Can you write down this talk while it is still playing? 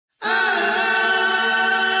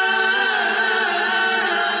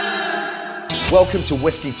Welcome to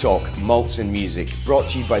Whisky Talk, Malts and Music, brought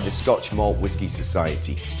to you by the Scotch Malt Whisky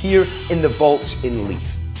Society, here in the vaults in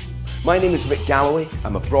Leith. My name is Vic Galloway.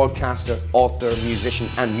 I'm a broadcaster, author, musician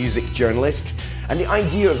and music journalist. And the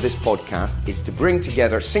idea of this podcast is to bring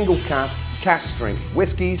together single cask strength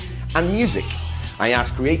whiskies and music. I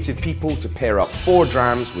ask creative people to pair up 4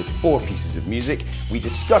 drams with 4 pieces of music. We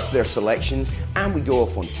discuss their selections and we go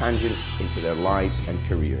off on tangents into their lives and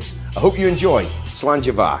careers. I hope you enjoy. Slán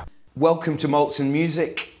Java. Welcome to Malts and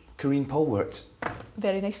Music, Karine Polwart.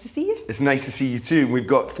 Very nice to see you. It's nice to see you too. We've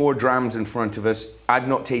got 4 drams in front of us. I've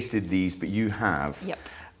not tasted these, but you have. Yep.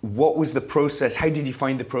 What was the process? How did you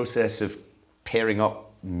find the process of pairing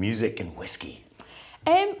up music and whiskey?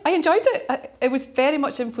 I enjoyed it. It was very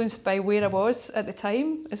much influenced by where I was at the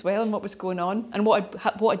time as well, and what was going on, and what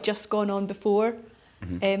had just gone on before.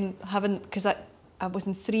 Because I was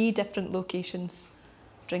in 3 different locations,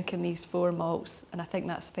 drinking these 4 malts, and I think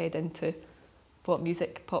that's fed into what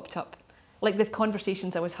music popped up. Like the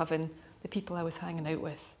conversations I was having, the people I was hanging out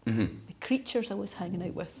with, the creatures I was hanging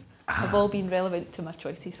out with, have all been relevant to my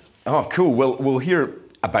choices. Oh, cool. Well, we'll hear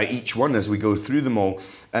about each one as we go through them all.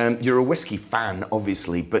 You're a whiskey fan,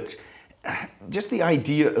 obviously, but just the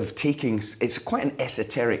idea of taking, it's quite an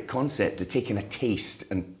esoteric concept of taking a taste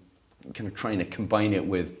and kind of trying to combine it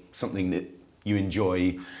with something that you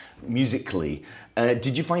enjoy musically.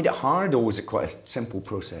 Did you find it hard, or was it quite a simple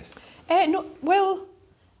process? No,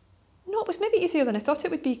 it was maybe easier than I thought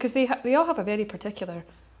it would be, because they all have a very particular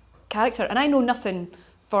character, and I know nothing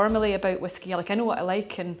formally about whiskey. Like, I know what I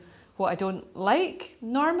like and what I don't like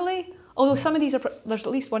normally. Although some of these there's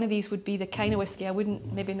at least one of these would be the kind of whiskey I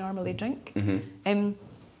wouldn't maybe normally drink.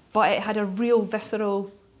 But it had a real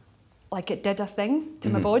visceral, like it did a thing to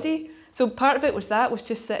my body. So part of it was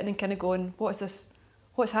just sitting and kind of going, what is this?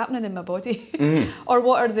 What's happening in my body? Or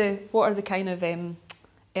what are the kind of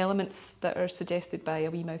elements that are suggested by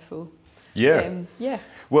a wee mouthful? Yeah.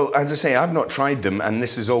 Well, as I say, I've not tried them, and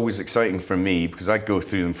this is always exciting for me because I go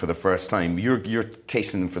through them for the first time. You're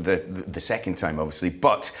tasting them for the second time, obviously,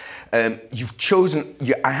 but you've chosen.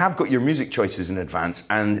 I have got your music choices in advance,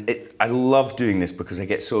 and I love doing this because I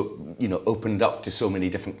get so opened up to so many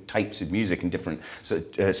different types of music and different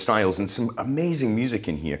styles, and some amazing music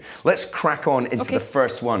in here. Let's crack on into the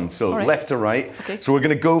first one. So left to right. Okay. So we're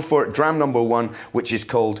going to go for dram number 1, which is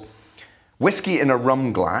called Whiskey in a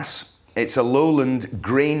Rum Glass. It's a lowland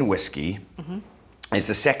grain whiskey. It's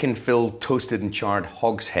a second fill toasted and charred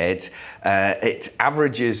hogshead. It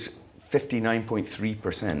averages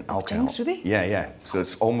 59.3% alcohol. James, really? Yeah. So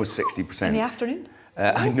it's almost 60%. In the afternoon?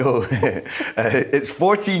 I know. It's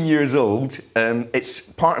 14 years old. It's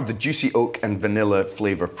part of the juicy oak and vanilla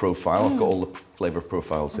flavour profile. I've got all the flavour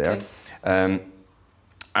profiles there.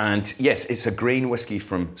 And yes, it's a grain whiskey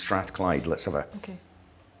from Strathclyde. Let's have a... Okay.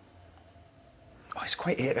 Oh, it's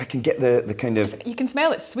quite... I can get the kind of... You can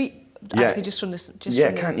smell it sweet, actually, just from this...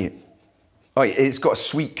 Can't you? Oh, it's got a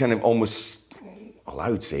sweet kind of almost... Well,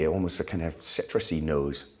 I would say almost a kind of citrusy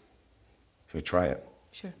nose. Should we try it?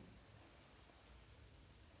 Sure.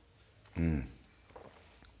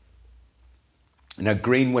 Now,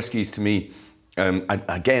 grain whiskies to me,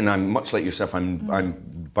 again, I'm much like yourself.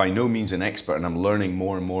 I'm by no means an expert, and I'm learning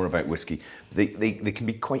more and more about whiskey. They can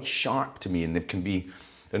be quite sharp to me, and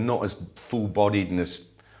they're not as full-bodied and as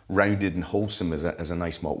rounded and wholesome as a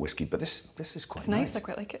nice malt whiskey. But this is quite nice. It's nice. I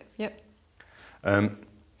quite like it. Yep.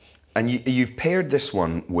 And you've paired this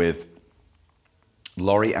one with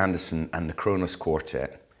Laurie Anderson and the Kronos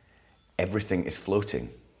Quartet. Everything is Floating.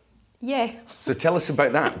 Yeah. So tell us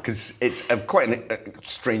about that, because it's quite a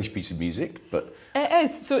strange piece of music, but... It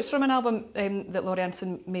is. So it's from an album that Laurie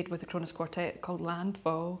Anderson made with the Kronos Quartet called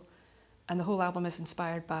Landfall, and the whole album is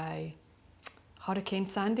inspired by Hurricane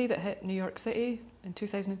Sandy that hit New York City in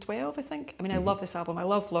 2012, I think. I mean, I love this album. I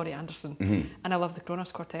love Laurie Anderson, and I love the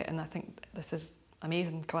Kronos Quartet, and I think this is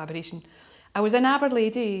amazing collaboration. I was in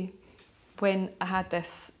Aberlady when I had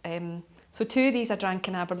this. So 2 of these I drank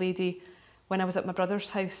in Aberlady when I was at my brother's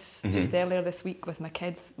house just earlier this week with my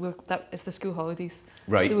kids. That is the school holidays.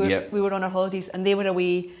 Right, so we were on our holidays, and they were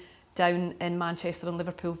away down in Manchester and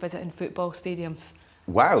Liverpool visiting football stadiums.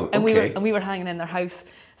 Wow, and we were hanging in their house.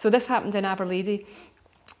 So this happened in Aberlady,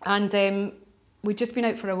 and we'd just been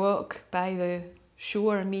out for a walk by the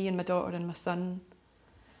shore, me and my daughter and my son,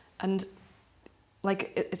 and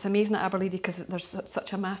like it's amazing at Aberlady because there's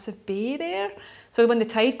such a massive bay there. So when the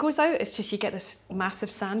tide goes out, it's just you get this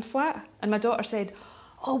massive sand flat. And my daughter said,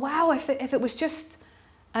 "Oh wow, if it was just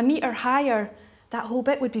a metre higher, that whole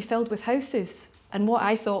bit would be filled with houses." And what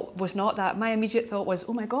I thought was not that. My immediate thought was,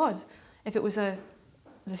 "Oh my God, if it was the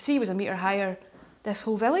sea was a metre higher, this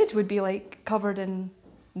whole village would be like covered in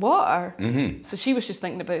water. So she was just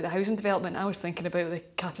thinking about the housing development. I was thinking about the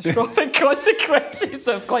catastrophic consequences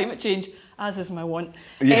of climate change, as is my want.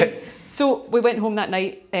 Yeah. So we went home that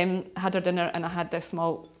night, had our dinner, and I had this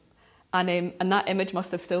malt. And that image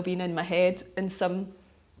must have still been in my head in some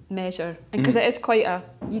measure. And because it is quite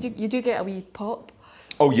you do get a wee pop.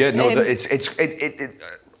 Oh yeah, no, it's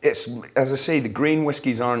as I say, the grain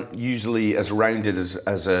whiskies aren't usually as rounded as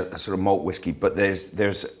a sort of malt whiskey, but there's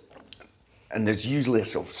usually a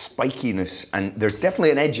sort of spikiness, and there's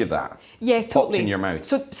definitely an edge of that. Yeah, totally. Pops in your mouth.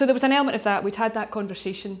 So there was an element of that. We'd had that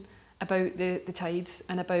conversation about the tides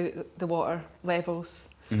and about the water levels,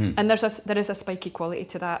 and there is a spiky quality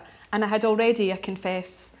to that. And I had already, I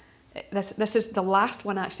confess, this is the last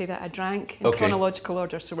one actually that I drank in chronological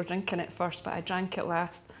order. So we're drinking it first, but I drank it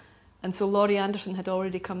last. And so Laurie Anderson had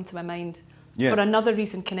already come to my mind for another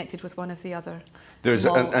reason connected with one of the other. There's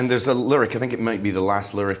a lyric, I think it might be the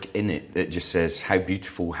last lyric in it, that just says, how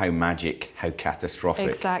beautiful, how magic, how catastrophic.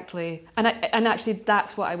 Exactly. And actually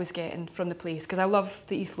that's what I was getting from the place, because I love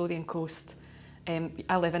the East Lothian coast.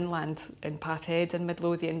 I live inland in Pathhead and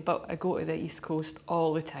Midlothian, but I go to the East Coast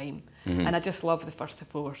all the time. And I just love the Firth of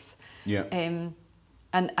Forth. Yeah. And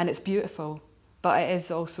it's beautiful, but it is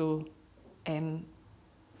also...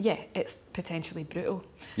 it's potentially brutal.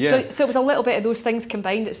 Yeah. So it was a little bit of those things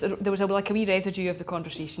combined. There was like a wee residue of the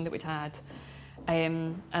conversation that we'd had,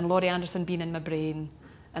 and Laurie Anderson being in my brain,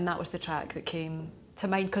 and that was the track that came to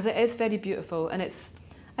mind, because it is very beautiful, and it's,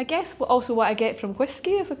 I guess, also what I get from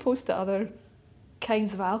whiskey as opposed to other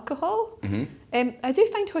kinds of alcohol. I do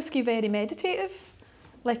find whiskey very meditative,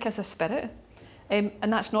 like as a spirit, and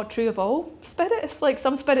that's not true of all spirits. Like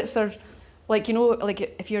some spirits are, like, you know, like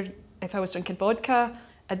if I was drinking vodka,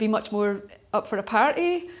 I'd be much more up for a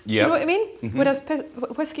party. Do you know what I mean? Whereas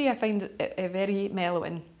whiskey, I find it very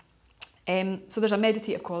mellowing. So there's a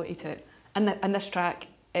meditative quality to it, and this track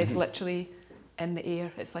is literally in the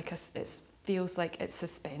air. It's like it feels like it's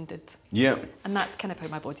suspended. Yeah. And that's kind of how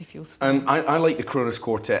my body feels. I like the Kronos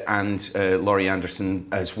Quartet and Laurie Anderson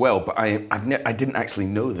as well, but I didn't actually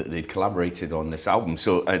know that they'd collaborated on this album,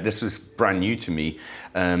 so this was brand new to me.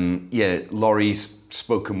 Laurie's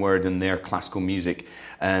spoken word and their classical music.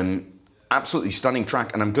 Absolutely stunning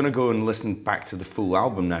track, and I'm going to go and listen back to the full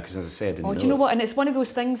album now, because as I said, I didn't know. Do you know what? And it's one of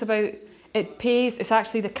those things about it pays. It's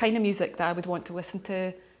actually the kind of music that I would want to listen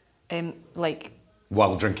to, like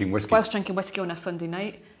while drinking whiskey. Whilst drinking whiskey on a Sunday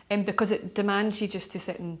night, because it demands you just to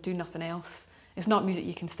sit and do nothing else. It's not music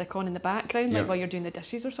you can stick on in the background, like while you're doing the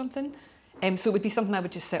dishes or something. So it would be something I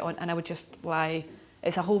would just sit on, and I would just lie.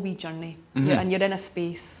 It's a whole wee journey, and you're in a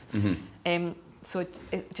space. So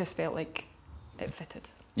it just felt like it fitted.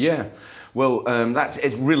 Yeah, well,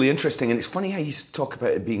 it's really interesting, and it's funny how you talk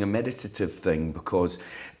about it being a meditative thing, because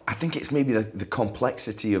I think it's maybe the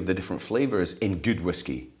complexity of the different flavours in good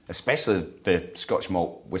whiskey, especially the Scotch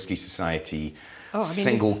Malt Whisky Society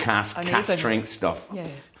single cask strength stuff. Yeah,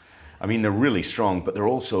 I mean, they're really strong, but they're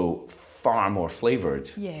also far more flavoured.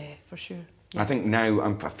 Yeah, for sure. Yeah. I think now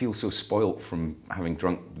I feel so spoilt from having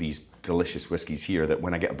drunk these delicious whiskies here that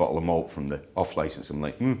when I get a bottle of malt from the off license, I'm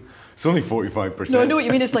like, it's only 45%. No, I know what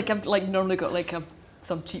you mean. It's like I've like normally got like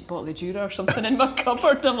some cheap bottle of Jura or something in my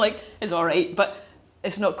cupboard, and I'm like, it's all right, but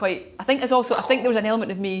it's not quite. I think there was an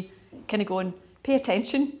element of me kind of going, pay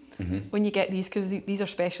attention when you get these, because these are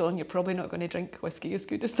special, and you're probably not going to drink whiskey as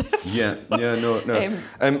good as this.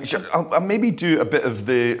 I'll maybe do a bit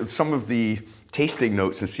of some of the tasting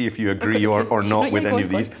notes and see if you agree or not with any of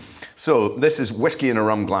these. So this is whiskey in a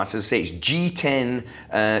rum glass. As I say, it's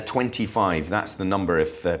G1025. That's the number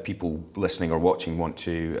if people listening or watching want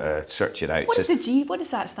to search it out. What is the G? What does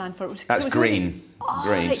that stand for? That's grain.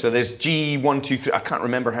 Grain. Right. So there's G1, 2, 3. I can't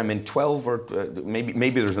remember how many. 12 or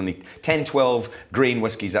maybe there's only 10, 12 grain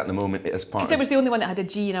whiskies at the moment as part. Because it was the only one that had a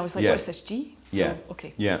G, and I was like, what's this G? So,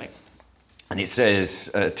 okay. Yeah. Right. And it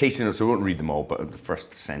says, tasting notes, I won't read them all, but the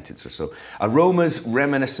first sentence or so. Aromas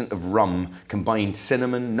reminiscent of rum combine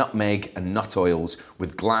cinnamon, nutmeg and nut oils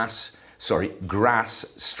with grass,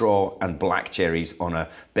 straw and black cherries on a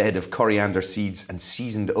bed of coriander seeds and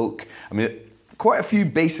seasoned oak. I mean, quite a few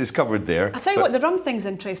bases covered there. I'll tell you what, the rum thing's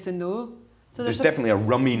interesting though. So there's definitely a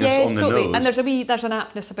rumminess on the nose. And there's an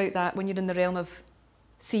aptness about that when you're in the realm of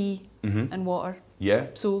sea and water. Yeah.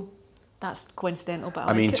 So that's coincidental, but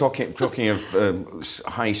I mean, talking of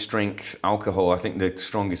high strength alcohol, I think the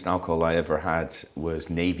strongest alcohol I ever had was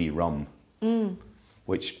Navy rum,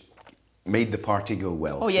 which made the party go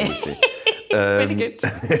well. Oh yeah, shall we say. Very good.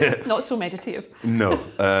 Not so meditative. No.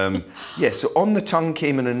 So on the tongue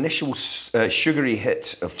came an initial sugary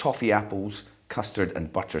hit of toffee apples, custard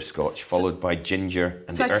and butterscotch, followed by ginger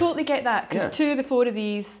and So I totally get that, because 2 of the 4 of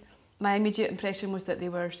these my immediate impression was that they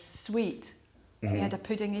were sweet. They had a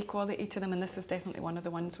puddingy quality to them, and this is definitely one of the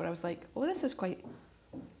ones where I was like, oh, this is quite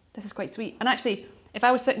sweet. And actually, if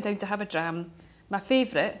I was sitting down to have a dram, my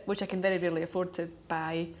favourite, which I can very rarely afford to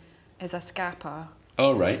buy, is a Scapa.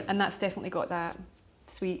 Oh, right. And that's definitely got that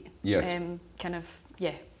sweet, kind of,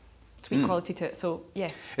 sweet quality to it. So, yeah.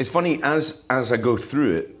 It's funny, as I go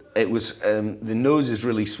through it, it was, the nose is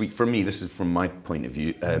really sweet for me. This is from my point of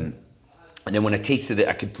view. And then when I tasted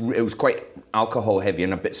it, it was quite alcohol heavy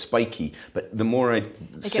and a bit spiky. But the more I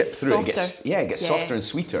sip through it, it gets softer and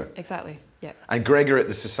sweeter. Exactly. Yeah. And Gregor at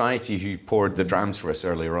the Society, who poured the drams for us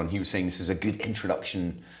earlier on, he was saying this is a good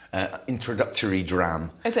introductory dram.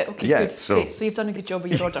 Is it? Okay, yeah, good. So you've done a good job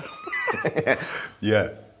with your order. Yeah.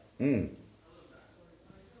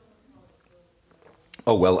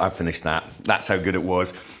 Oh, well, I finished that. That's how good it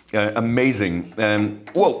was. Amazing.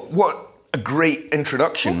 Well, what a great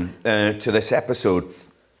introduction to this episode.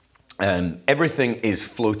 Everything is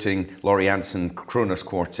floating. Laurie Kronos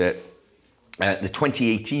Quartet. The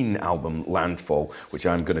 2018 album, Landfall, which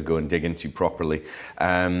I'm going to go and dig into properly.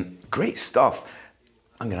 Great stuff.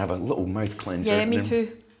 I'm going to have a little mouth cleanser. Yeah, me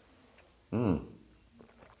too.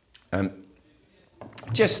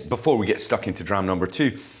 Just before we get stuck into dram number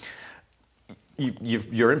 2,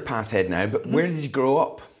 you're in Pathhead now, but where did you grow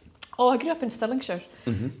up? Oh, I grew up in Stirlingshire,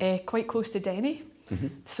 quite close to Denny.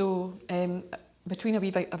 So between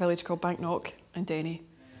a village called Banknock and Denny.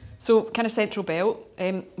 So kind of central belt.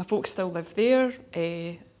 My folks still live there.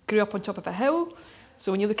 Grew up on top of a hill.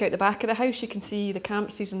 So when you look out the back of the house, you can see the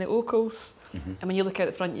Campsies and the Ochils. And when you look out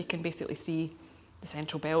the front, you can basically see the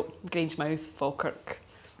central belt, Grangemouth, Falkirk,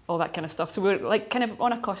 all that kind of stuff. So we're like kind of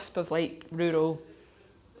on a cusp of like rural,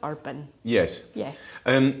 urban. Yes. Yeah.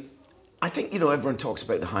 I think, everyone talks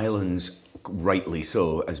about the Highlands, rightly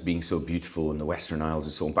so, as being so beautiful in the Western Isles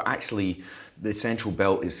and so on, but actually the Central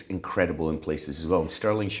Belt is incredible in places as well. In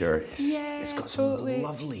Stirlingshire, it's got some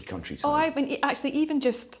lovely countryside. Oh, I mean, actually, even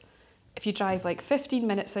just if you drive like 15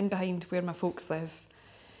 minutes in behind where my folks live,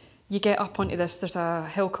 you get up onto there's a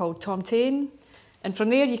hill called Tomtane, and from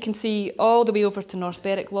there you can see all the way over to North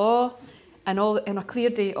Berwick Law, and on a clear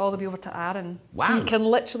day all the way over to Arran. Wow. So you can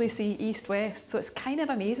literally see east-west, so it's kind of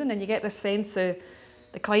amazing, and you get this sense of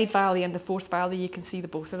the Clyde Valley and the Forth Valley, you can see the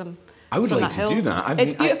both of them. I would like to do that.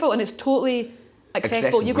 It's beautiful and it's totally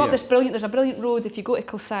accessible. You've got there's a brilliant road. If you go to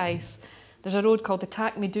Kilsyth, there's a road called the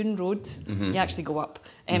Tackmedoon Road. You actually go up.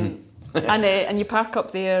 And you park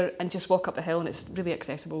up there and just walk up the hill, and it's really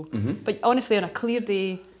accessible. But honestly, on a clear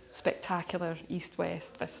day, spectacular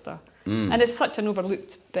east-west vista. And it's such an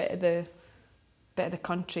overlooked bit of the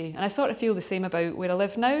country. And I sort of feel the same about where I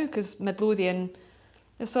live now, because Midlothian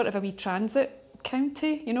is sort of a wee transit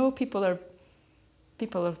county. People are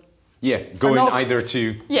going either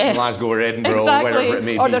to Glasgow or Edinburgh or wherever it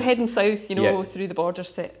may be. Or they're heading south, through the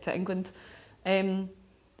borders to England.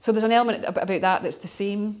 So there's an element about that that's the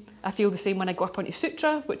same. I feel the same when I go up onto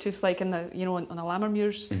Sutra, which is like in the on the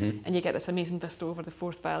Lammermuirs, and you get this amazing vista over the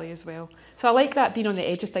Forth Valley as well. So I like that, being on the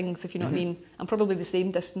edge of things, if you know what I mean. I'm probably the same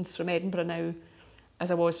distance from Edinburgh now as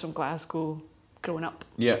I was from Glasgow growing up.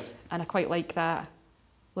 Yeah. And I quite like that,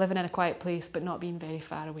 living in a quiet place but not being very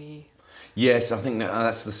far away. Yes, I think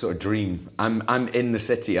that's the sort of dream. I'm in the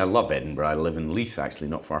city. I love Edinburgh. I live in Leith, actually,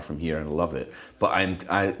 not far from here, and I love it. But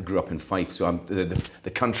I grew up in Fife, so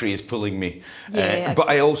the country is pulling me. But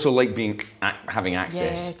I also like having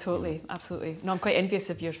access. Yeah, totally, absolutely. No, I'm quite envious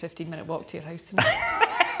of your 15-minute walk to your house tonight.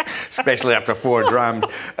 Especially after 4 drams.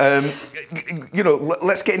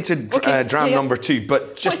 Let's get into dram number 2.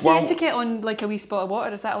 But just what's the etiquette on like a wee spot of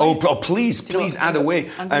water? Is that allowed? Oh, please add away.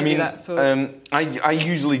 I mean, I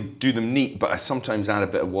usually do them neat, but I sometimes add a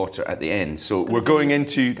bit of water at the end. So we're going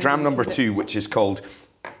into dram number 2, which is called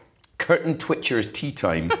Curtain Twitcher's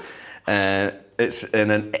Teatime. It's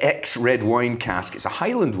in an ex-red wine cask. It's a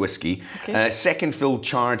Highland whiskey, second fill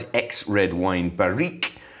charred ex-red wine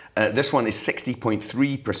barrique. This one is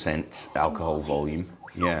 60.3% alcohol volume.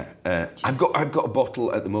 Yeah, I've got a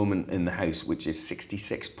bottle at the moment in the house which is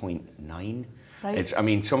 66.9. Right. I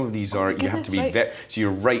mean, some of these are you have to be so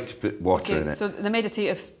you're right to put water in it. So the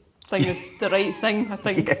meditative thing is the right thing, I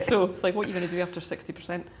think. Yeah. So it's like, what are you going to do after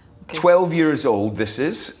 60%? Okay. 12 years old. It's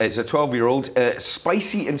a 12-year-old.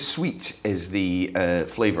 Spicy and sweet is the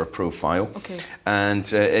flavour profile. Okay.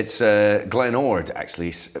 And it's Glen Ord,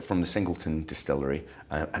 actually, from the Singleton distillery.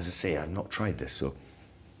 As I say, I've not tried this, so...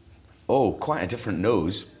 Oh, quite a different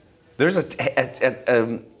nose. There's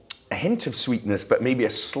a hint of sweetness, but maybe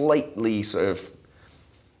a slightly sort of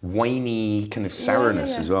winey kind of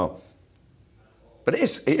sourness as well. But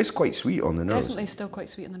it is quite sweet on the nose. Definitely still quite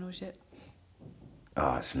sweet on the nose yet.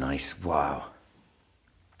 Oh, it's nice. Wow.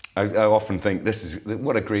 I often think this is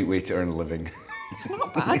what a great way to earn a living. It's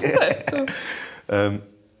not bad, is it? So,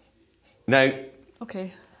 now,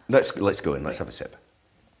 okay. Let's go in. Let's have a sip.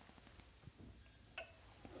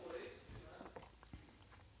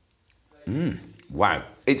 Wow,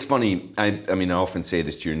 it's funny. I mean, I often say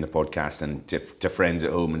this during the podcast and to friends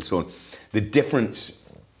at home and so on. The difference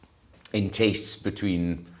in tastes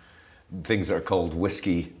between things that are called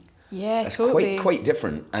whiskey. Yeah, it's totally. quite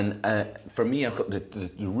different. And for me, I've got the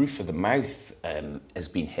roof of the mouth has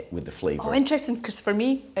been hit with the flavour. Oh, interesting, because for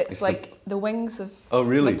me, it's like the wings of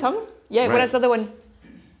really? my tongue. Yeah, right. Whereas the other one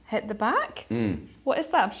hit the back. What is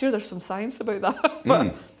that? I'm sure there's some science about that.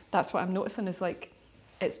 But that's what I'm noticing is like,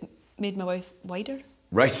 it's made my mouth wider.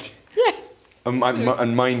 Right. Yeah.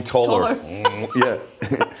 And mine taller. Yeah.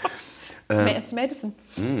 It's medicine.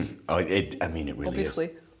 Oh, I mean, it really Obviously.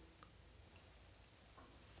 is.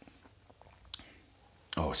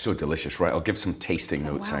 Oh, so delicious. Right, I'll give some tasting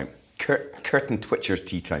notes out. Curtain Twitcher's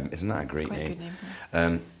Tea Time. Isn't that a great name? Good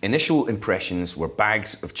name. Initial impressions were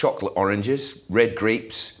bags of chocolate oranges, red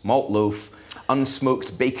grapes, malt loaf,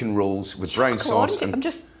 unsmoked bacon rolls with brown sauce. And I'm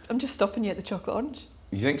just stopping you at the chocolate orange.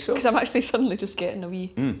 You think so? Because I'm actually suddenly just getting a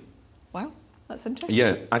wee. Wow, that's interesting.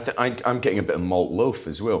 Yeah, I'm getting a bit of malt loaf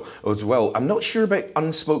as well. I'm not sure about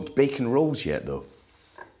unsmoked bacon rolls yet, though.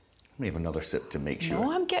 Let me have another sip to make sure.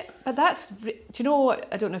 No, but that's. Do you know what?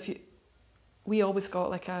 I don't know if you. We always got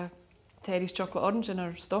like a Terry's chocolate orange in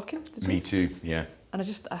our stocking. Did Me you? too. Yeah. And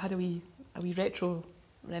I had a wee retro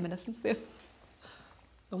reminiscence there.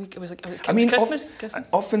 It was Christmas.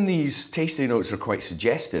 Often these tasting notes are quite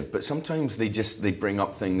suggestive, but sometimes they bring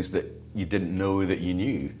up things that you didn't know that you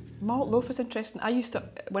knew. Malt loaf is interesting. I used to,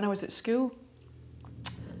 when I was at school,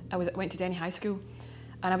 went to Denny High School,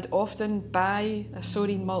 and I would often buy a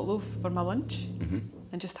Soreen malt loaf for my lunch,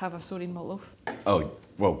 and just have a Soreen malt loaf. Oh,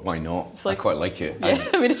 well, why not? I quite like it. Yeah,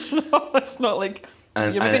 I mean, it's not like,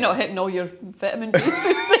 you're maybe not hitting all your vitamin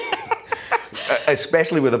bases.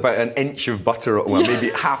 Especially with about an inch of butter, well, maybe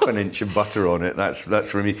half an inch of butter on it.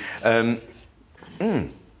 That's for me.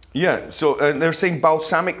 Yeah, so they're saying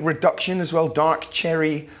balsamic reduction as well, dark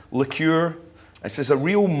cherry liqueur. It says a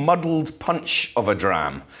real muddled punch of a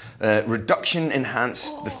dram. Reduction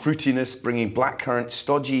enhanced the fruitiness, bringing blackcurrant,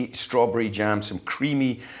 stodgy strawberry jam, some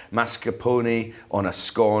creamy mascarpone on a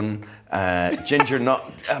scone, ginger nut.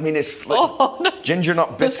 I mean, it's like ginger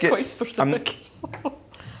nut biscuits. That's quite specific.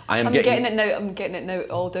 I'm getting it now. I'm getting it now,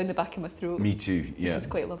 all down the back of my throat. Me too. Yeah. Which is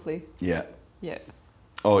quite lovely. Yeah. Yeah.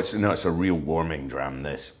 Oh, it's a real warming dram.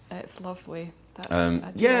 This. It's lovely.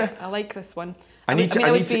 I like this one. I'd be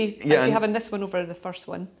having this one over the first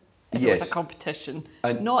one if it was a competition.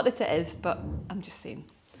 Not that it is, but I'm just saying.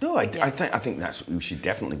 No, I think we should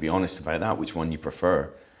definitely be honest about that. Which one you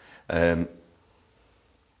prefer? I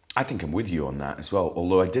think I'm with you on that as well.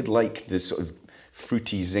 Although I did like this sort of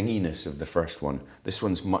fruity zinginess of the first one. This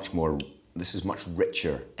is much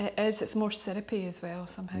richer. It is. It's more syrupy as well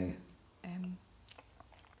somehow.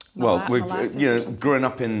 Well, we've growing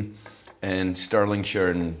up in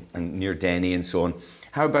Stirlingshire and near Denny and so on.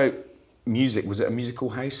 How about music? Was it a musical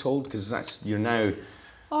household? Because you're now,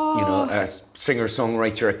 a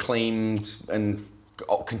singer-songwriter acclaimed and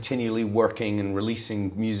continually working and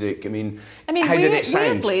releasing music. I mean how did it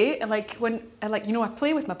sound? Weirdly, I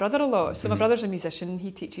play with my brother a lot. So my brother's a musician.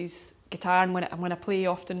 He teaches guitar, and when I play,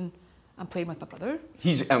 often I'm playing with my brother.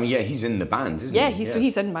 He's in the band, isn't he? So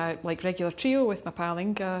he's in my regular trio with my pal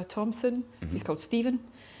Inga Thompson. He's called Stephen.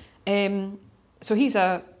 So he's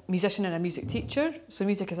a musician and a music teacher. So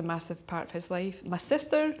music is a massive part of his life. My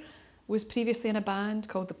sister was previously in a band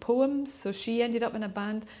called The Poems, so she ended up in a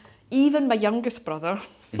band. Even my youngest brother,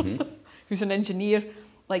 who's an engineer,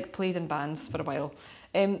 played in bands for a while.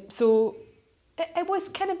 So it was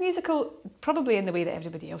kind of musical, probably in the way that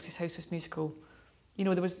everybody else's house was musical. We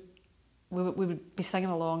would be singing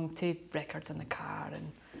along to records in the car,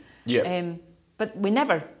 but we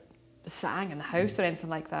never sang in the house or anything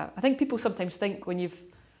like that. I think people sometimes think when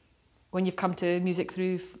you've come to music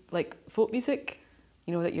through folk music,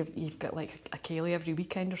 that you've got a ceilidh every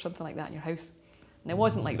weekend or something like that in your house. And it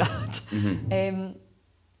wasn't like that.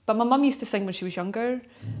 But my mum used to sing when she was younger,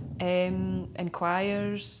 in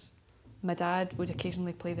choirs. My dad would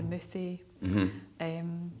occasionally play the muthi.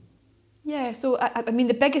 So I mean,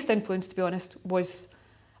 the biggest influence, to be honest, was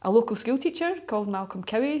a local school teacher called Malcolm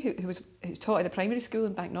Cowie, who taught at the primary school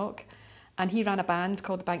in Banknock, and he ran a band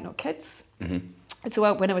called the Banknock Kids. And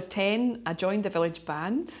so when I was 10, I joined the village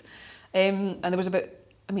band, and there was about,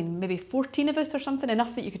 maybe 14 of us or something,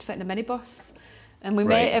 enough that you could fit in a minibus. And we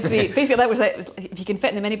met basically that was it. If you can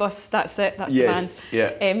fit in the minibus, that's it, the band. Yeah.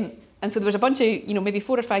 And so there was a bunch of, maybe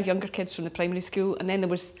 4 or 5 younger kids from the primary school, and then there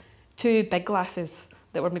was 2 big glasses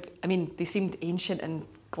that were, I mean, they seemed ancient and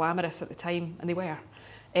glamorous at the time, and they were.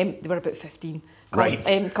 They were about 15.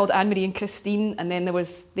 Called Anne-Marie and Christine, and then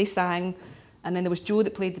they sang, and then there was Joe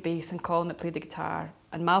that played the bass, and Colin that played the guitar,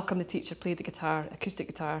 and Malcolm, the teacher, played the guitar, acoustic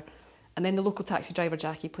guitar, and then the local taxi driver,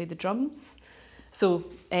 Jackie, played the drums. So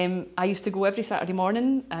I used to go every Saturday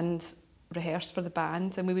morning and rehearse for the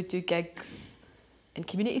band, and we would do gigs in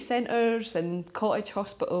community centres and cottage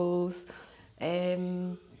hospitals,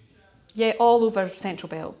 all over Central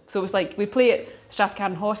Belt. So it was like, we'd play at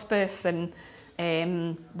Strathcarron Hospice and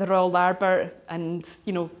the Royal Larbert and,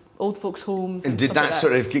 you know, old folks' homes. And did that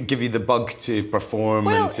sort of give you the bug to perform?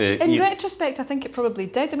 Well, and to, in retrospect, I think it probably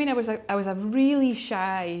did. I mean, I was a really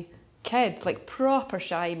shy kid, like proper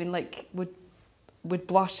shy. I mean, like would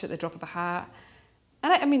blush at the drop of a hat.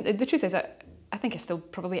 And I mean, the truth is, I think I still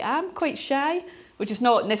probably am quite shy, which is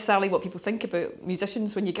not necessarily what people think about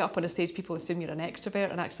musicians. When you get up on a stage, people assume you're an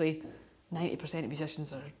extrovert, and actually 90% of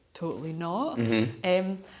musicians are totally not.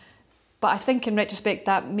 But I think in retrospect,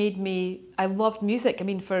 that made me, I loved music. I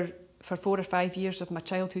mean, for 4 or 5 years of my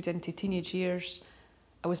childhood into teenage years,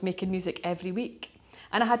 I was making music every week.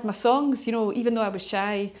 And I had my songs, you know, even though I was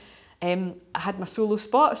shy, I had my solo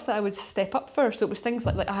spots that I would step up for. So it was things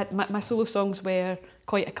like I had my solo songs were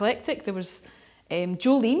quite eclectic. There was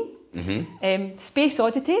Jolene, Space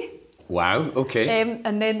Oddity. Wow, okay.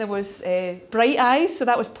 And then there was Bright Eyes. So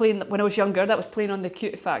that was playing, when I was younger, that was playing on the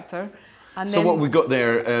Cute Factor. And so what we've got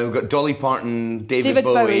there, we've got Dolly Parton, David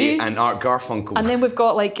Bowie, and Art Garfunkel. And then we've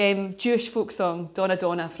got like Jewish folk song, Donna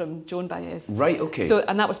Donna from Joan Baez. Right, okay. So,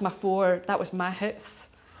 and that was my hits.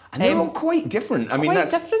 And they're all quite different. I mean,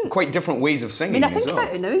 that's quite different ways of singing. I mean, I think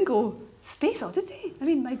about it now and go, Space Oddity. I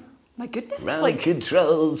mean, my goodness. Round like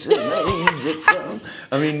control to major tone.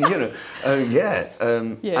 I mean, you know,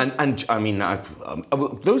 And I mean,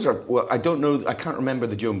 those are, well, I don't know, I can't remember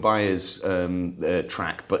the Joan Baez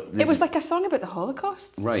track, but... It was like a song about the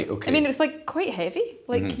Holocaust. Right, okay. I mean, it was like quite heavy,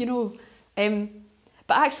 like, you know,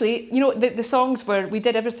 but actually, you know, the songs were, we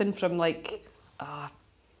did everything from like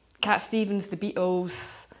Cat Stevens, the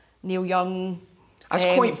Beatles, Neil Young. That's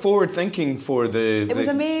quite forward thinking for the... It was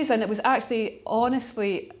amazing. It was actually,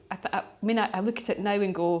 honestly, I look at it now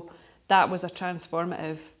and go, that was a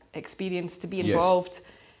transformative experience to be involved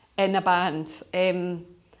in a band. And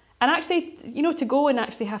actually, you know, to go and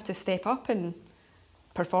actually have to step up and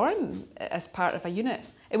perform as part of a unit.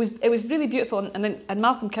 It was really beautiful. And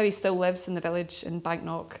Malcolm Cowie still lives in the village in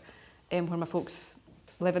Banknock, where my folks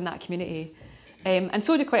live in that community. And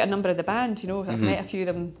so do quite a number of the band, you know. I've met a few of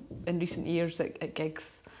them in recent years at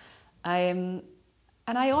gigs. And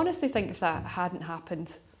I honestly think if that hadn't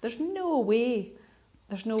happened, there's no way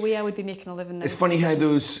I would be making a living now. It's funny how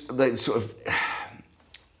those like, sort of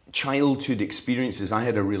childhood experiences. I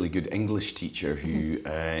had a really good English teacher who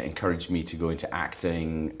encouraged me to go into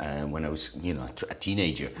acting when I was, you know, a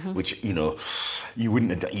teenager, which, you know, you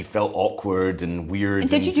wouldn't have, you felt awkward and weird. And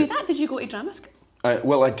did you do that? Did you go to drama school?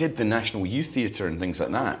 Well, I did the National Youth Theatre and things like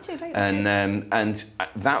that. Oh, did you? Right, and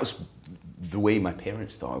that was the way my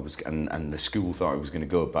parents thought I was, and the school thought I was going to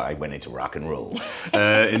go, but I went into rock and roll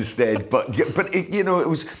instead. But it, you know, it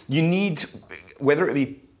was, you need, whether it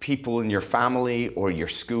be people in your family or your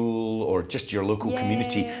school or just your local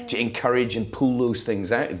community to encourage and pull those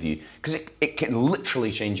things out of you, because it can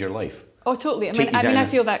literally change your life. Oh, totally. I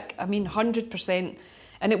feel that, 100%.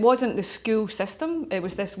 And it wasn't the school system. It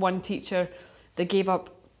was this one teacher that gave up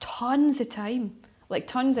tons of time, like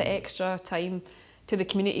tons of extra time to the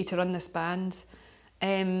community to run this band.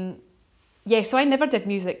 So I never did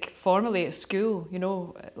music formally at school, you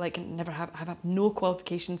know, like never have no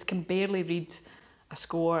qualifications, can barely read a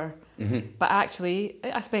score. But actually,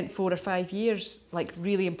 I spent 4 or 5 years, like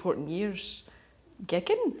really important years,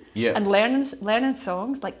 gigging and learning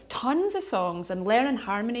songs, like tons of songs, and learning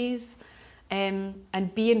harmonies, and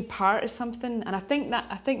being part of something. And I think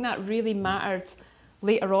that really mattered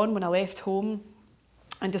later on when I left home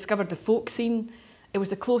and discovered the folk scene. It was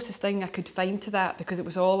the closest thing I could find to that, because it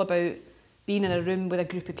was all about being in a room with a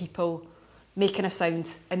group of people making a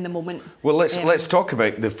sound in the moment. Well, let's talk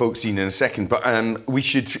about the folk scene in a second, but we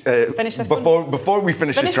should finish this before we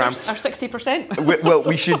finish this dram. Our 60%. Well,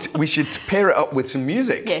 we should pair it up with some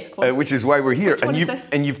music, which is why we're here.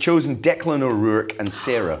 And you've chosen Declan O'Rourke and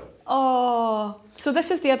Sarah. Oh, so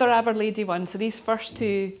this is the other Aberlady one. So these first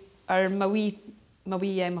two are my wee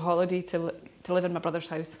holiday to live in my brother's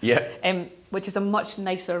house. Yeah. Which is a much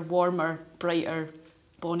nicer, warmer, brighter,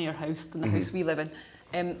 bonnier house than the house we live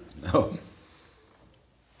in.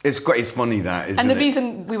 It's funny that, isn't it? And the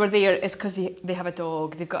reason we were there is because they have a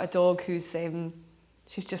dog. They've got a dog who's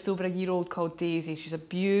she's just over a year old, called Daisy. She's a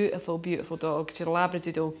beautiful, beautiful dog. She's a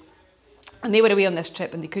Labradoodle. And they were away on this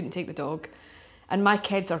trip and they couldn't take the dog. And my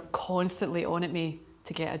kids are constantly on at me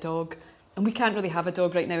to get a dog. And we can't really have a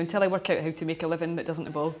dog right now until I work out how to make a living that doesn't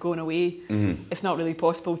involve going away. It's not really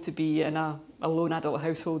possible to be in a lone adult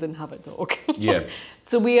household and have a dog. Yeah.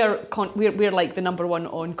 So we're like the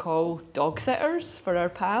 #1 on-call dog sitters for our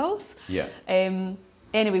pals. Yeah.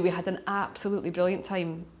 Anyway, we had an absolutely brilliant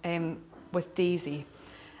time with Daisy.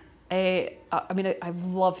 I mean, I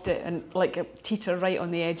loved it, and like a teacher right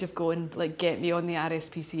on the edge of going, like, get me on the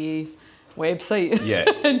RSPCA website, yeah,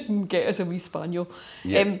 and get us a wee spaniel.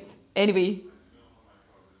 Yeah. Anyway,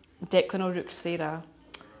 Declan O'Rourke's Sarah.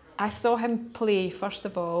 I saw him play, first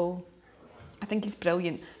of all. I think he's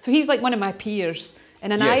brilliant. So he's like one of my peers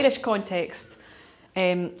in an Irish context.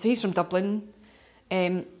 So he's from Dublin.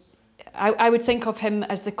 I would think of him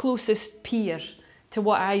as the closest peer to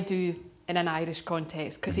what I do in an Irish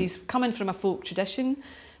context, because he's coming from a folk tradition,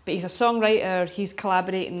 but he's a songwriter. He's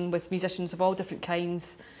collaborating with musicians of all different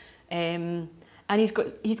kinds, and he's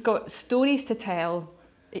got stories to tell.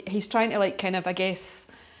 He's trying to, like, kind of, I guess,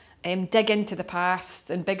 dig into the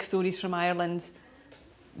past and big stories from Ireland,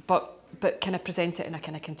 but kind of present it in a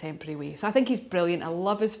kind of contemporary way. So I think he's brilliant. I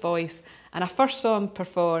love his voice, and I first saw him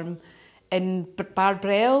perform in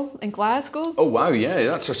Barbrell in Glasgow. Oh wow, yeah,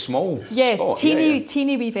 that's a small spot.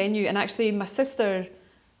 Teeny wee venue. And actually my sister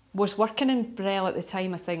was working in Brell at the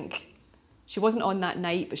time, I think. She wasn't on that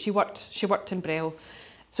night, but she worked in Brell.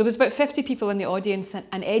 So there was about 50 people in the audience,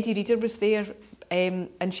 and Eddie Reader was there, and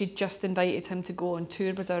she just invited him to go on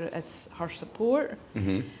tour with her as her support.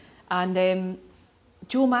 And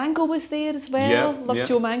Joe Mango was there as well. Loved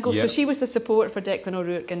Joe Mango. So she was the support for Declan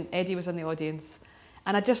O'Rourke, and Eddie was in the audience.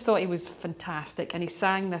 And I just thought he was fantastic. And he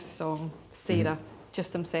sang this song, Sarah,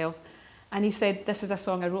 just himself. And he said, "This is a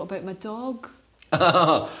song I wrote about my dog."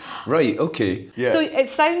 Right, okay. Yeah. So it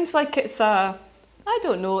sounds like it's a, I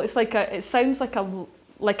don't know, it sounds like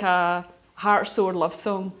a heart-sore love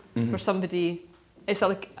song for somebody. It's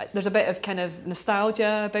like there's a bit of kind of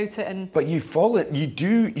nostalgia about it, but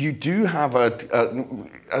you do have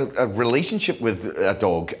a relationship with a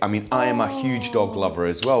dog. I mean, I am a huge dog lover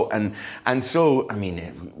as well, and so I mean,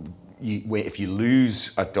 if you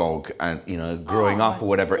lose a dog and growing up or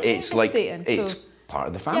whatever, it's like it's part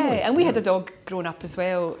of the family. Yeah, and we had a dog growing up as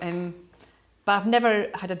well, but I've never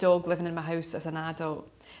had a dog living in my house as an adult.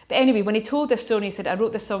 But anyway, when he told this story, he said, "I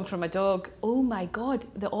wrote this song for my dog." Oh my God,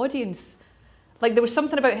 the audience. Like, there was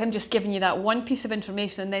something about him just giving you that one piece of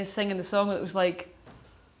information and then singing the song that was like,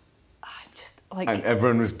 I'm just like... And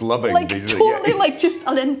everyone was blubbing. Like, totally, like, just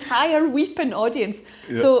an entire weeping audience.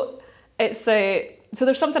 Yeah. So it's so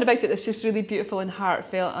there's something about it that's just really beautiful and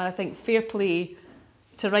heartfelt, and I think fair play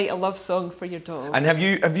to write a love song for your dog. And have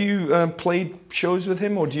you played shows with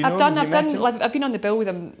him, or do you know him? I've been on the bill with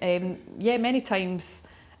him, many times.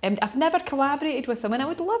 I've never collaborated with him, and I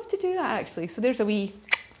would love to do that, actually. So there's a wee...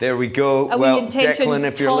 There we go. Well, Declan,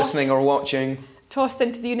 if you're listening or watching, tossed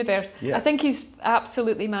into the universe. Yeah. I think he's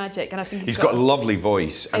absolutely magic, and I think he's got a lovely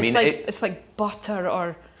voice. I mean, it's like butter,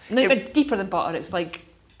 or deeper than butter. It's like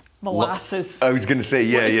molasses. I was going to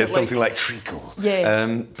say, something like treacle.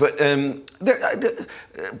 Yeah. But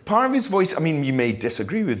part of his voice, I mean, you may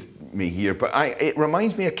disagree with me here, but it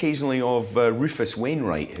reminds me occasionally of Rufus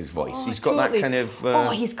Wainwright, his voice. He's got that kind of...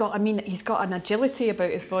 he's got an agility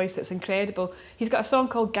about his voice that's incredible. He's got a song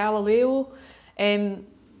called Galileo,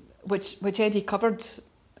 which Eddie covered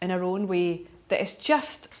in her own way, that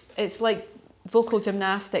it's like vocal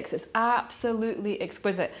gymnastics. It's absolutely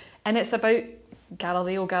exquisite. And it's about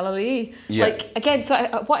Galileo Galilei. Yeah. Like, again,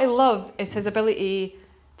 so what I love is his ability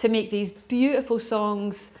to make these beautiful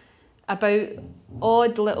songs about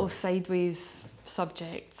odd little sideways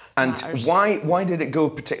subjects. And why did it go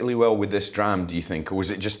particularly well with this dram, do you think? Or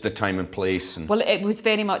was it just the time and place? Well, it was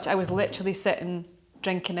very much, I was literally sitting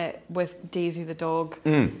drinking it with Daisy the dog,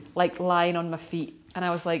 like lying on my feet. And I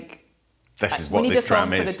was like, this is what this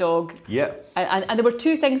dram is. We need a song for the dog. Yeah. And there were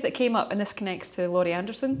two things that came up, and this connects to Laurie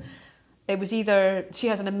Anderson. It was either, she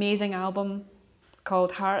has an amazing album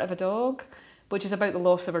called Heart of a Dog, which is about the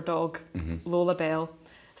loss of her dog, Lola Bell.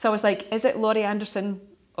 So I was like, is it Laurie Anderson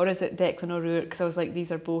or is it Declan O'Rourke? Because I was like,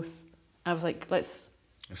 these are both. And I was like, let's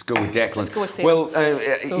go with Declan. Let's go with Sarah. Well,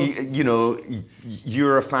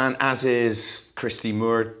 you're a fan, as is Christy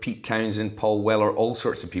Moore, Pete Townsend, Paul Weller, all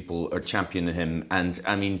sorts of people are championing him. And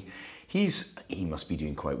I mean, he must be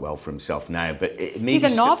doing quite well for himself now, but maybe... He's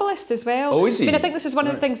a novelist as well. Oh, is he? I mean, I think this is one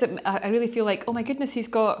of the things that I really feel like, oh my goodness, he's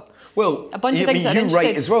got a bunch of things that are you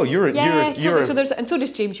write as well. And so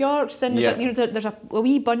does James York. Then there's a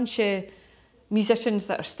wee bunch of musicians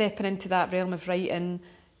that are stepping into that realm of writing.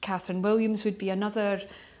 Catherine Williams would be another.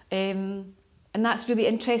 And that's really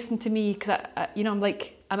interesting to me because you know,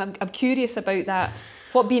 I'm curious about that.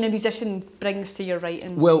 What being a musician brings to your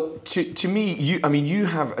writing. Well, to me, you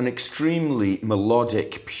have an extremely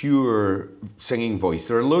melodic, pure singing voice.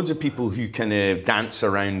 There are loads of people who kind of dance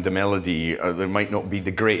around the melody. They might not be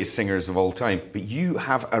the greatest singers of all time, but you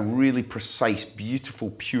have a really precise,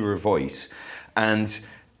 beautiful, pure voice. And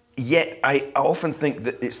yet, I often think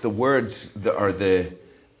that it's the words that are the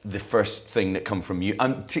first thing that come from you.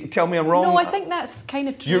 Tell me I'm wrong. No, I think that's kind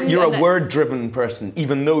of true. You're a word-driven person,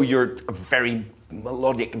 even though you're a very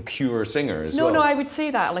melodic and pure singer as well. No, I would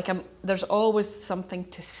say that. Like, there's always something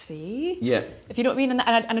to say. Yeah. If you know what I mean? And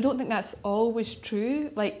I don't think that's always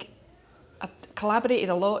true. Like, I've collaborated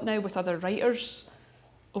a lot now with other writers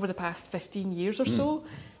over the past 15 years or so.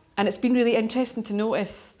 And it's been really interesting to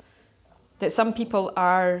notice that some people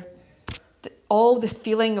are, all the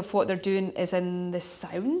feeling of what they're doing is in the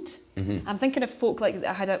sound. I'm thinking of folk like,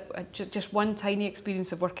 I had just one tiny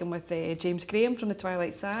experience of working with James Graham from the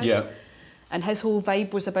Twilight Sad. Yeah. And his whole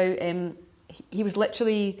vibe was about, he was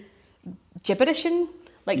literally gibberishing,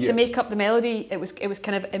 like to make up the melody. It was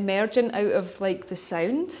kind of emergent out of like the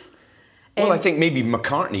sound. Well, I think maybe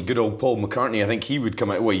McCartney, good old Paul McCartney, I think he would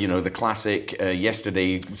come out, well, you know, the classic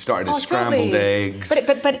Yesterday started as scrambled eggs.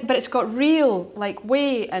 But it's got real like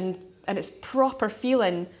weight and it's proper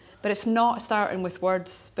feeling, but it's not starting with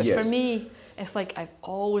words. But for me, it's like I've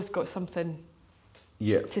always got something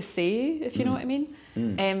to say, if you know what I mean.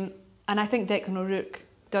 And I think Declan O'Rourke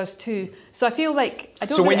does too. So I feel like I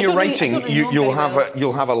don't. So really, when you're writing, you'll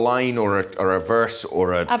have a line or a verse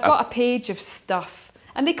or a. I've got a page of stuff,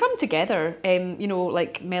 and they come together. You know,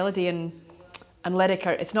 like melody and lyric.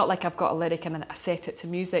 It's not like I've got a lyric and I set it to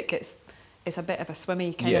music. It's a bit of a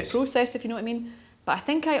swimmy kind of process, if you know what I mean. But I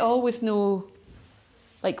think I always know,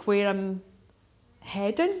 like, where I'm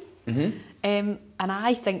heading. And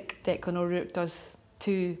I think Declan O'Rourke does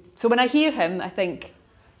too. So when I hear him, I think.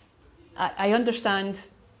 I understand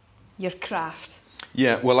your craft.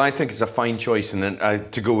 Yeah, well, I think it's a fine choice, and then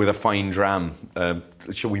to go with a fine dram.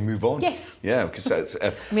 Shall we move on? Yes. Yeah, because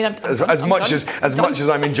I mean, as much as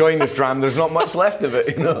I'm enjoying this dram, there's not much left of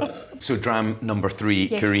it, you know. So dram number 3,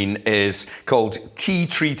 Karine, is called Tea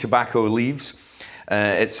Tree Tobacco Leaves.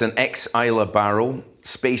 It's an ex-Islay barrel,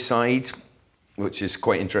 Speyside, which is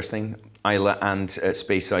quite interesting. Islay and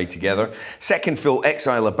Speyside together. Second fill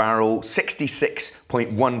ex-Islay barrel,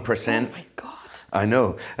 66.1%. Oh my God. I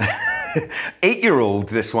know. 8-year-old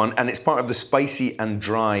this one, and it's part of the spicy and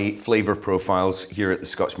dry flavour profiles here at the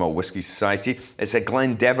Scotch Malt Whisky Society. It's a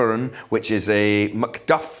Glendeveron, which is a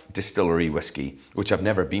Macduff distillery whisky, which I've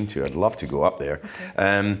never been to. I'd love to go up there.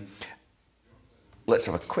 Okay. Let's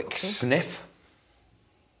have a quick sniff.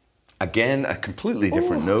 Again, a completely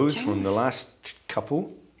different nose from the last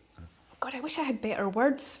couple. God, I wish I had better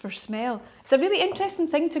words for smell. It's a really interesting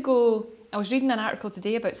thing to go. I was reading an article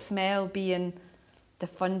today about smell being the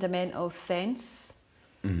fundamental sense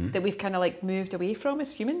that we've kind of like moved away from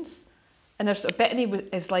as humans. And there's a bit in me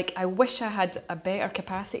is like, I wish I had a better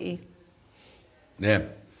capacity. Yeah.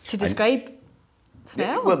 To describe smell.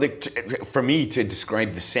 Yeah, well, for me to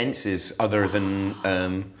describe the senses other than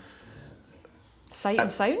sight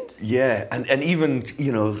and sound. Yeah, and even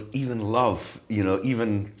even love,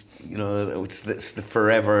 it's the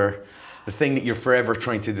forever, the thing that you're forever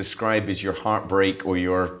trying to describe is your heartbreak or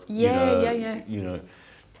your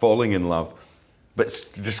falling in love, but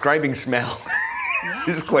describing smell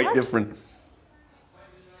is quite different.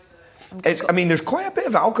 I mean, there's quite a bit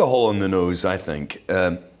of alcohol on the nose, I think.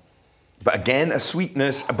 But again, a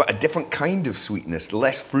sweetness, but a different kind of sweetness,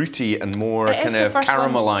 less fruity and more kind of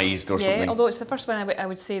caramelized or something. Yeah, although it's the first one I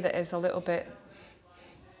would say that is a little bit.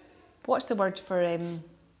 What's the word for? I'm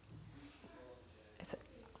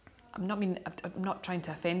not trying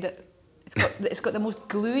to offend it. It's got the most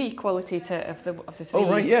gluey quality of the three.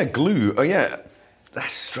 Oh right, yeah, glue. Oh yeah.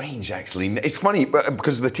 That's strange, actually. It's funny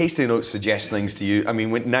because the tasting notes suggest things to you. I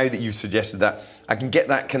mean, now that you've suggested that, I can get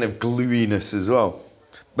that kind of gluiness as well.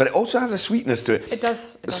 But it also has a sweetness to it. It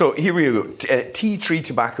does. So here we go. Tea Tree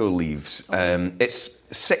Tobacco Leaves. Okay. It's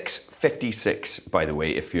 $6.56, by the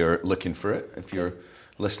way, if you're looking for it. If you're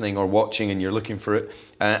listening or watching and you're looking for it.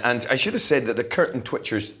 And I should have said that the Curtain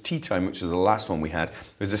Twitchers Tea Time, which was the last one we had,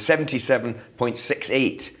 was a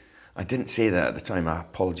 77.68. I didn't say that at the time. I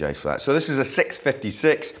apologise for that. So this is a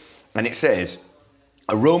 6.56, and it says,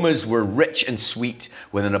 aromas were rich and sweet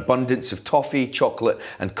with an abundance of toffee, chocolate,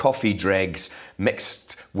 and coffee dregs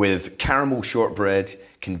mixed with caramel shortbread,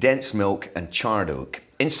 condensed milk, and charred oak.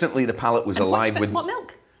 Instantly, the palate was alive with... What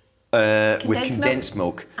milk? With condensed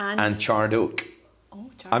milk and charred oak. Oh,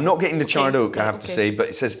 charred I'm not getting the charred oak, I have to say, but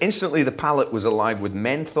it says instantly the palate was alive with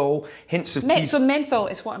menthol, hints of tea. So menthol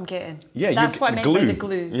is what I'm getting. Yeah, that's what I meant by the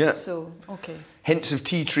glue. Yeah. So okay. Hints of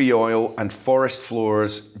tea tree oil and forest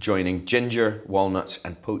floors joining ginger, walnuts,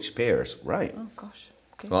 and poached pears. Right. Oh gosh.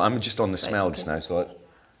 Okay. Well, I'm just on the smell just now, so.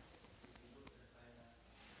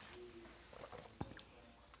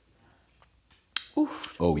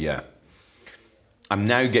 Oof. Oh yeah. I'm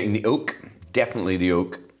now getting the oak, definitely the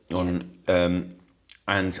oak on,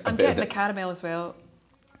 and I'm getting the caramel as well,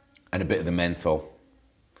 and a bit of the menthol.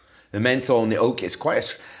 The menthol and the oak is quite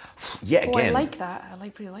a. Yet again. I like that.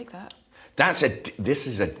 I really like that. This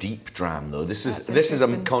is a deep dram though. This is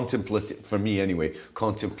a contemplative, for me anyway,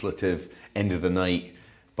 contemplative end of the night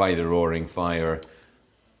by the roaring fire.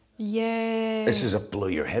 Yeah. This is a blow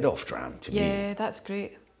your head off dram to me. Yeah, that's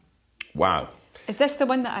great. Wow. Is this the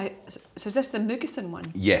one so is this the Mugison one?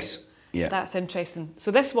 Yes. Yeah. That's interesting. So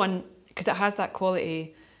this one, because it has that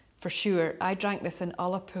quality for sure, I drank this in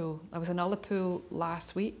Ullapool. I was in Ullapool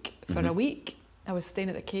last week for a week. I was staying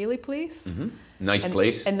at the Cayley place. Nice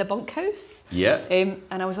place. In the bunkhouse. Yeah. And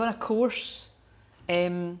I was on a course,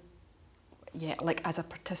 like as a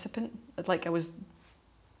participant. Like I was,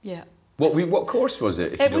 yeah. What course was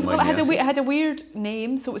it, if you don't mind me asking? It had a weird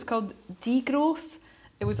name, so it was called Degrowth.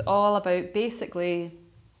 It was all about basically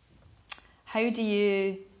how do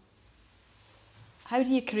you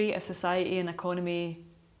create a society and economy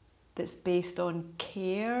that's based on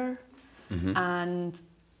care and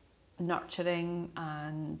nurturing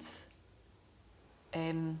and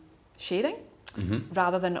sharing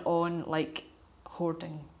rather than on like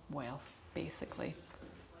hoarding wealth, basically.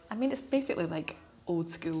 I mean, it's basically like old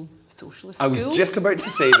school socialist school. I was just about to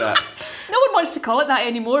say that. No one wants to call it that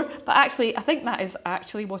anymore, but actually, I think that is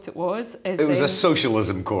actually what it was. It was a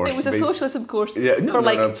socialism course. It was a socialism course for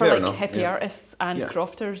hippie artists and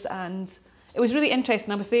crofters, and it was really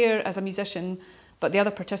interesting. I was there as a musician, but the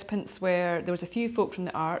other participants there was a few folk from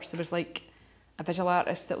the arts. There was like a visual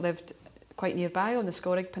artist that lived quite nearby on the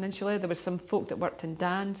Scorig Peninsula. There was some folk that worked in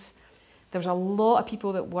dance. There was a lot of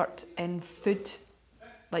people that worked in food,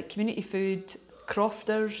 like community food,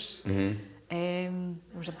 crofters. There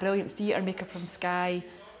was a brilliant theatre maker from Skye,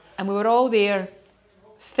 and we were all there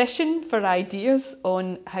fishing for ideas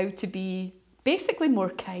on how to be basically more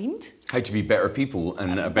kind. How to be better people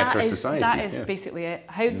and a better society. That is basically it.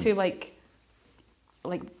 How to like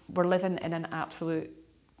we're living in an absolute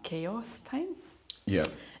chaos time. Yeah.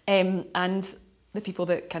 And the people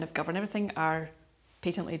that kind of govern everything are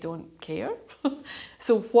patently don't care.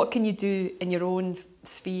 So what can you do in your own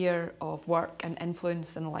sphere of work and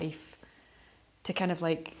influence in life to kind of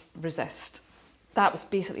like resist? That was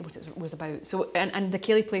basically what it was about. So and the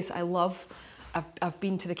Cayley place I love. I've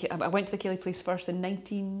been to I went to the Cayley place first in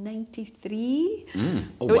 1993.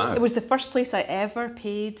 Oh wow! It was the first place I ever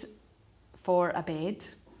paid for a bed.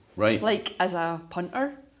 Right. Like as a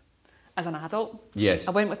punter, as an adult. Yes.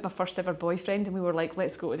 I went with my first ever boyfriend, and we were like,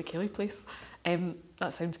 let's go to the Cayley place.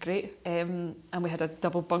 That sounds great. And we had a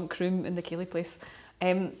double bunk room in the Cayley place.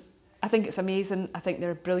 I think it's amazing. I think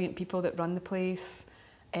they're brilliant people that run the place.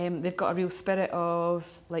 They've got a real spirit of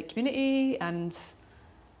like community, and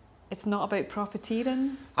it's not about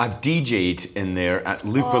profiteering. I've DJ'd in there at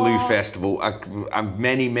Loopaloo Festival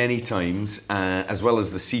many times, as well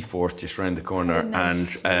as the Seaforth just round the corner.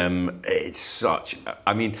 Nice. And it's such,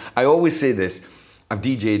 I mean, I always say this, I've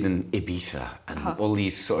DJ'd in Ibiza and all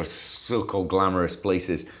these sort of so-called glamorous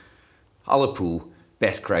places. Ullapool,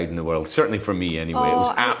 best crowd in the world, certainly for me anyway. It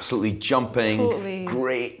was absolutely jumping, totally.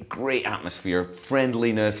 Great atmosphere,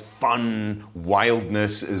 friendliness, fun,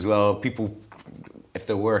 wildness as well. People, if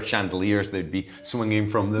there were chandeliers, they'd be swinging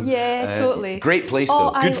from them. Yeah, totally. Great place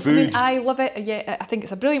though, good food. I mean, I love it. Yeah, I think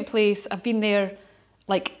it's a brilliant place. I've been there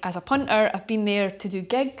like as a punter, I've been there to do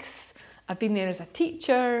gigs, I've been there as a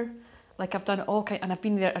teacher, like I've done all kinds, and I've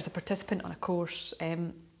been there as a participant on a course.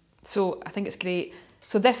 So I think it's great.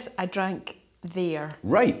 So this I drank there.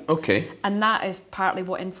 Right, okay. And that is partly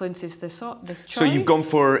what influences the choice. So you've gone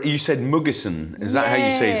for, you said Mugison, is that how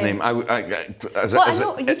you say his name? As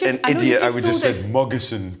an idiot, I would just say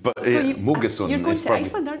Mugison, but so Mugison you're going is to probably...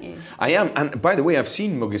 Iceland, aren't you? I am, and by the way, I've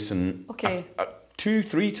seen Mugison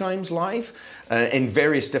 2-3 times live in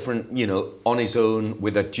various different, you know, on his own,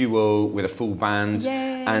 with a duo, with a full band,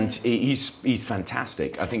 and he's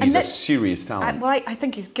fantastic. I think he's a serious talent. I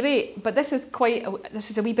think he's great, but this is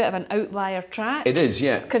a wee bit of an outlier track. It is,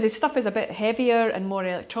 yeah. Because his stuff is a bit heavier and more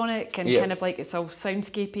electronic and kind of like it's all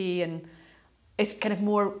soundscapey, and it's kind of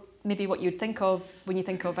more maybe what you'd think of when you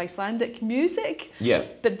think of Icelandic music. Yeah.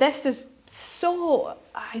 But this is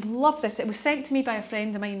I love this. It was sent to me by a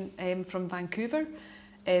friend of mine from Vancouver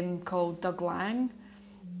called Doug Lang.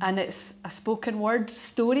 and it's a spoken word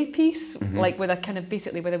story piece, like with a kind of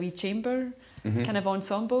basically with a wee chamber kind of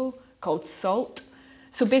ensemble called Salt.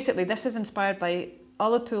 So basically this is inspired by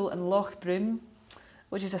Ullapool and Loch Broom,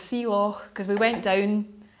 which is a sea loch, because we went down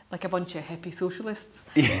like a bunch of hippie socialists,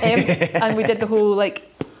 and we did the whole like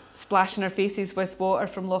splashing our faces with water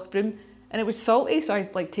from Loch Broom, and it was salty, so I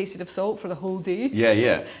like tasted of salt for the whole day. Yeah,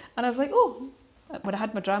 yeah. And I was like, oh, when I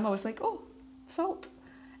had my dram, I was like, oh, salt.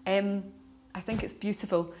 I think it's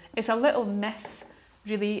beautiful. It's a little myth,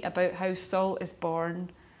 really, about how salt is born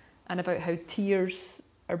and about how tears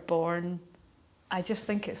are born. I just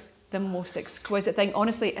think it's the most exquisite thing.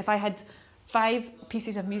 Honestly, if I had 5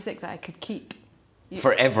 pieces of music that I could keep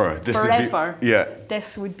forever, this would be,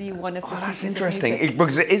 this would be one of the pieces. That's interesting,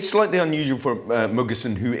 because it is slightly unusual for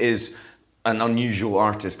Mugison, who is an unusual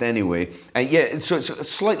artist anyway. And yeah, so it's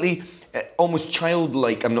slightly almost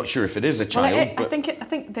childlike. I'm not sure if it is a child. Well, I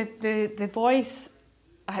think the voice,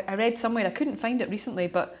 I read somewhere, I couldn't find it recently,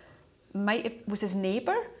 but was his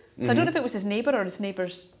neighbour. So I don't know if it was his neighbour or his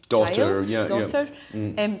neighbour's daughter.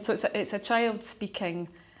 So it's a child speaking,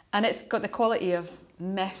 and it's got the quality of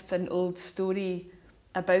myth and old story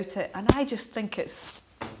about it, and I just think it's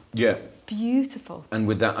beautiful. And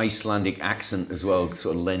with that Icelandic accent as well,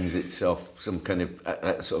 sort of lends itself some kind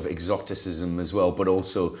of sort of exoticism as well, but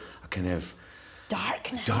also a kind of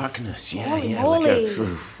darkness. Like sort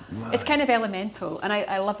of, it's kind of elemental, and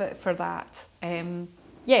I love it for that.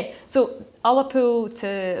 So Ullapool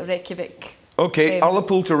to Reykjavik. Okay,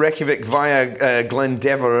 Ullapool to Reykjavik via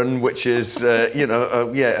Glendeveron, which is a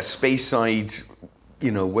Speyside,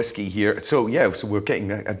 whiskey here. So so we're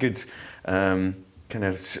getting a good kind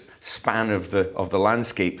of span of the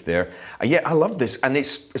landscape there. I love this, and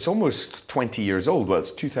it's almost 20 years old. Well,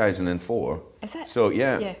 it's 2004. Is it? So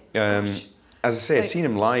as I say, I've seen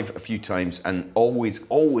him live a few times, and always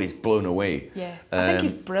blown away. Yeah, I think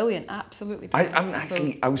he's brilliant, absolutely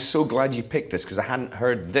brilliant. I was so glad you picked this, because I hadn't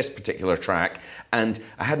heard this particular track, and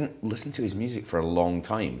I hadn't listened to his music for a long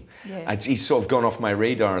time. Yeah. He's sort of gone off my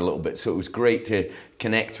radar a little bit, so it was great to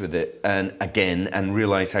connect with it and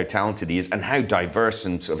realise how talented he is, and how diverse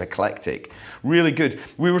and sort of eclectic. Really good.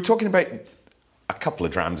 We were talking about a couple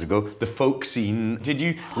of drams ago, the folk scene. Did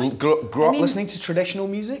you grow up listening to traditional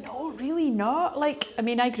music? No, really not.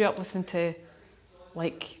 I grew up listening to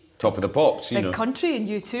Top of the Pops, big country and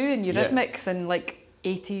U2 and Eurythmics and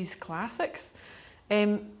 80s classics.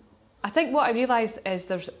 I think what I realised is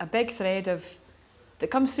there's a big thread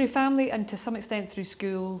that comes through family and to some extent through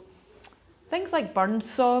school. Things like Burns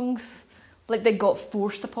songs, they got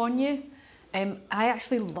forced upon you. I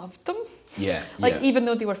actually loved them. Even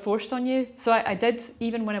though they were forced on you. So I did,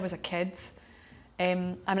 even when I was a kid.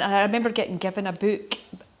 And I remember getting given a book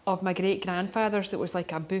of my great-grandfather's that was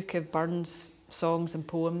like a book of Burns songs and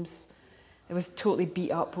poems. It was totally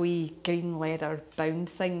beat up, wee green leather bound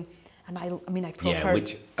thing. And I proper...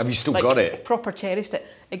 have you still got it? Proper cherished it.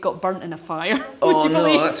 It got burnt in a fire. Oh, Would you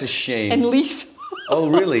believe? That's a shame. In Leith. Oh,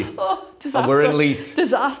 really? Disaster. Oh, we're in Leith.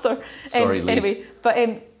 Disaster. Sorry, Leith. Anyway,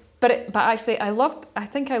 but actually, I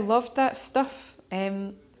think I loved that stuff.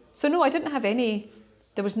 So no, I didn't have any.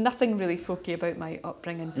 There was nothing really folky about my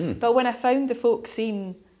upbringing. But when I found the folk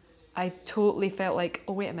scene, I totally felt like,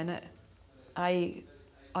 oh wait a minute, I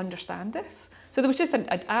understand this. So there was just an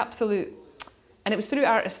absolute, and it was through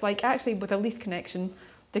artists actually with a Leith connection.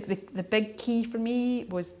 The big key for me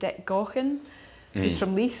was Dick Gaughan, who's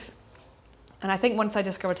from Leith. And I think once I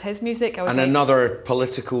discovered his music, I was another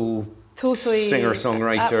political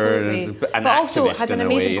singer-songwriter, and but also has an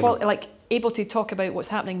amazing quality, able to talk about what's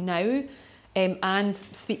happening now, and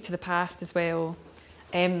speak to the past as well.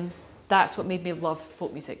 That's what made me love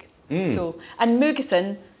folk music. So, and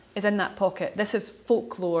Mugison is in that pocket. This is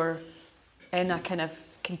folklore in a kind of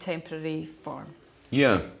contemporary form.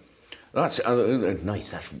 Yeah. That's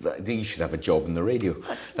nice. You should have a job in the radio.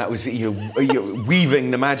 That was you're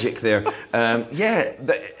weaving the magic there.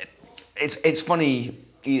 It's funny.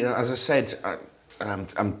 As I said,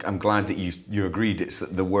 I'm glad that you agreed. It's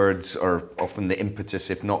that the words are often the impetus,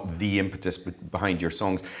 if not the impetus, behind your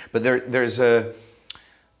songs. But there's a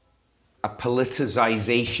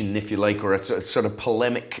politicization, if you like, or a sort of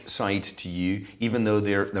polemic side to you. Even though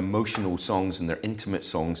they're emotional songs and they're intimate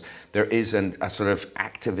songs, there is a sort of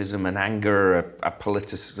activism and anger,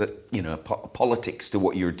 politics to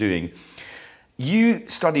what you're doing. You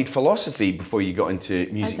studied philosophy before you got into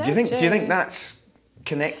music. Do you think that's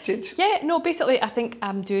connected? Yeah, no, basically I think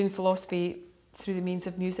I'm doing philosophy through the means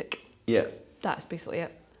of music. Yeah. That's basically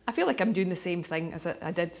it. I feel like I'm doing the same thing as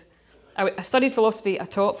I did. I studied philosophy, I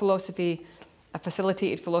taught philosophy, I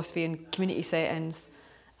facilitated philosophy in community settings,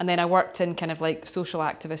 and then I worked in kind of social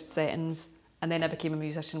activist settings, and then I became a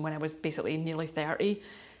musician when I was basically nearly 30.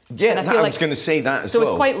 Yeah, I was going to say that as well.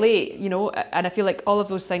 So it's quite late, you know, and I feel like all of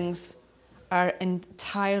those things are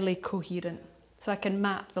entirely coherent. So I can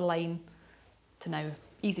map the line to now.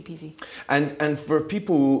 Easy peasy. And for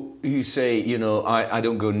people who say, you know, I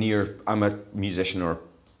don't go near, I'm a musician or,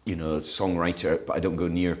 you know, songwriter, but I don't go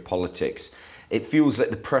near politics, it feels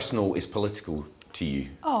like the personal is political to you.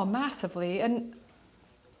 Oh, massively. And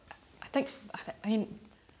I think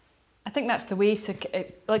that's the way to,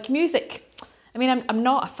 like, music. I mean, I'm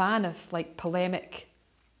not a fan of, like, polemic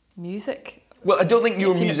music. Well, I don't think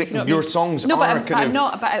your music, your songs are kind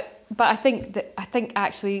of... But I think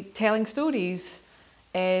actually telling stories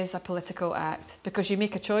is a political act, because you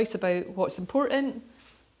make a choice about what's important,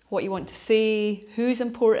 what you want to say, who's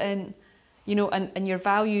important, you know, and your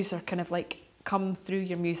values are kind of like come through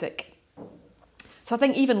your music. So I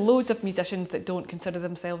think even loads of musicians that don't consider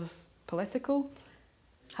themselves political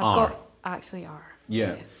actually are.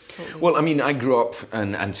 Yeah. Totally. Well, I mean, I grew up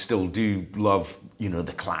and still do love, you know,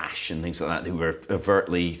 the Clash and things like that. They were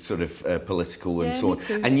overtly sort of political and so on.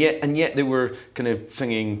 Too. And yet they were kind of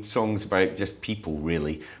singing songs about just people,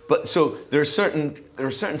 really. But so there are certain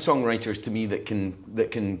songwriters to me that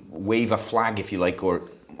can wave a flag, if you like, or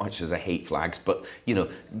much as I hate flags, but you know,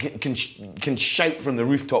 can shout from the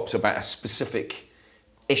rooftops about a specific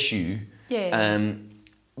issue. Yeah.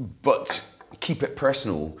 But keep it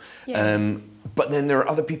personal. Yeah. But then there are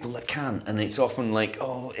other people that can't, and it's often like,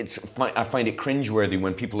 oh, I find it cringeworthy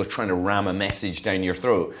when people are trying to ram a message down your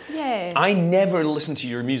throat. Yeah. I never listen to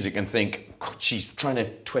your music and think, oh, she's trying to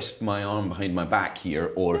twist my arm behind my back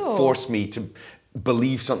here, or force me to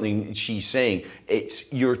believe something she's saying.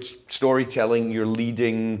 It's your storytelling, you're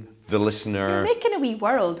leading the listener. You're making a wee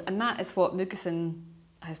world, and that is what Mugison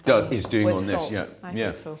is doing on this, yeah. I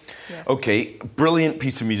think so. Yeah. Okay, brilliant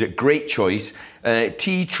piece of music, great choice.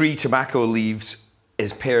 Tea Tree Tobacco Leaves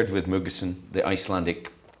is paired with Mugison, the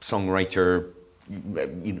Icelandic songwriter,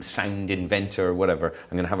 you know, sound inventor, whatever.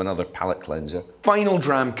 I'm going to have another palate cleanser. Final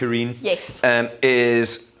dram, Karine. Yes.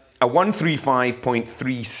 Is a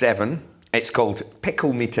 135.37. It's called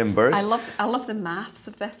Pickle Me Timbers. I love the maths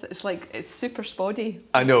of this. It's like, it's super spotty.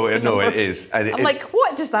 I know, it is. I'm like,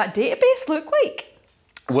 what does that database look like?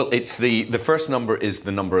 Well, it's the first number is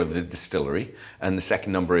the number of the distillery, and the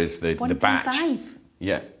second number is the batch. 1.5.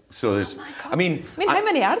 Yeah. So there's. Oh, I mean, how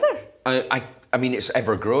many are there? I mean, it's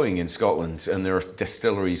ever growing in Scotland, and there are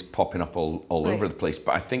distilleries popping up all over the place.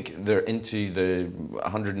 But I think they're into the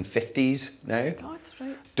 150s now. God,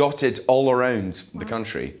 right. Dotted all around the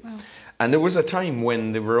country. Wow. And there was a time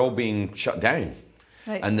when they were all being shut down,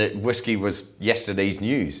 and that whiskey was yesterday's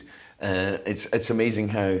news. It's amazing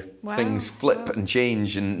how things flip and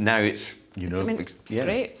change, and now it's, you know, it's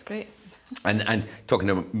great. It's great. And talking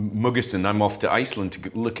about Mugison, I'm off to Iceland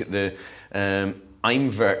to look at the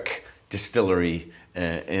Eimverk distillery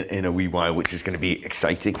in a wee while, which is going to be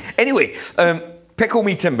exciting. Anyway, Pickle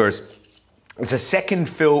Me Timbers. It's a second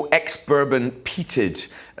fill ex-bourbon peated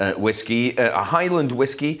whiskey, a Highland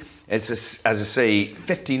whiskey. It's, as I say,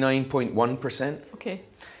 59.1%. Okay.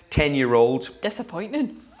 10-year-old.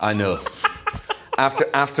 Disappointing. I know.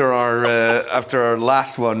 After our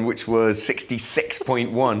last one, which was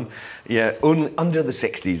 66.1, yeah, only under the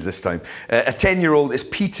 60s this time. A 10-year-old is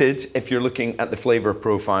peated if you're looking at the flavour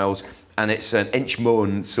profiles, and it's an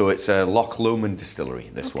Inchmone, so it's a Loch Lomond distillery.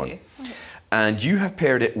 This one, and you have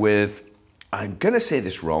paired it with. I'm going to say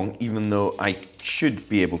this wrong, even though I should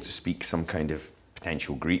be able to speak some kind of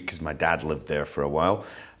potential Greek because my dad lived there for a while.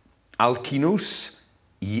 Alkinoos,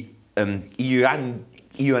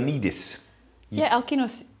 Ioannidis. Yeah,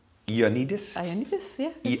 Alkinoos. Ioannidis? Ioannidis,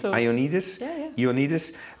 yeah. Ioannidis? Yeah, yeah.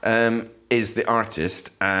 Ioannidis is the artist,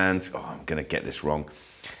 and I'm going to get this wrong.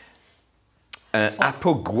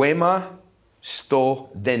 Apogeuma sto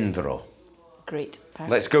Dendro. Great.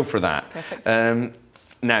 Perfect. Let's go for that. Perfect.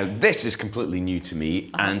 Now, this is completely new to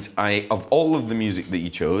me, and of all of the music that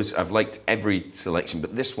you chose, I've liked every selection,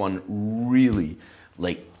 but this one really,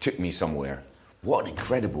 like, took me somewhere. What an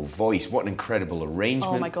incredible voice, what an incredible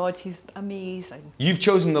arrangement. Oh my God, he's amazing. You've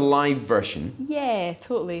chosen the live version. Yeah,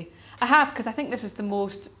 totally. I have, because I think this is the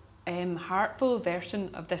most heartful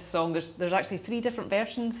version of this song. There's actually 3 different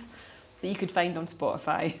versions that you could find on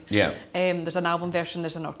Spotify. Yeah. There's an album version,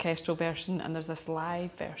 there's an orchestral version, and there's this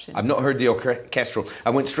live version. I've not heard the orchestral.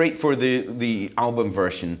 I went straight for the album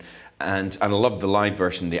version, and I love the live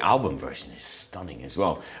version. The album version is stunning as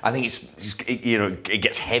well. I think you know, it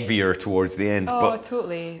gets heavier towards the end. Oh, but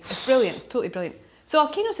totally. It's brilliant. It's totally brilliant. So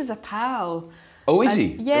Alkinoos is a pal. Oh, is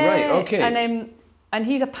he? Yeah. Right, okay. And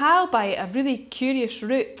he's a pal by a really curious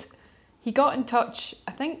route. He got in touch,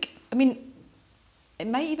 I think, I mean, it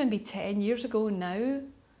might even be 10 years ago now,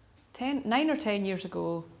 9 or 10 years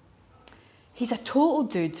ago. He's a total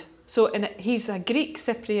dude. So he's a Greek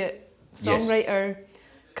Cypriot songwriter,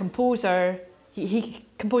 composer. He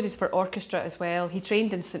composes for orchestra as well. He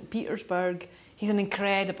trained in St. Petersburg. He's an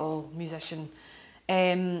incredible musician.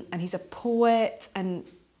 And he's a poet, and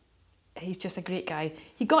he's just a great guy.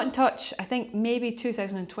 He got in touch, I think maybe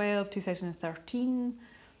 2012, 2013.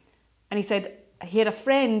 And he said he had a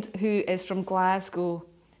friend who is from Glasgow,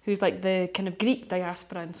 who's like the kind of Greek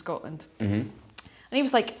diaspora in Scotland. And he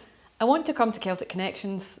was like, I want to come to Celtic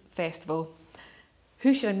Connections Festival.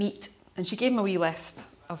 Who should I meet? And she gave him a wee list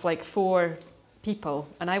of like 4 people,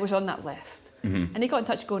 and I was on that list. And he got in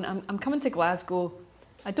touch going, I'm coming to Glasgow.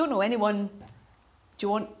 I don't know anyone. Do you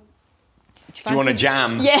want a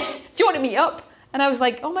jam? Yeah. Do you want to meet up? And I was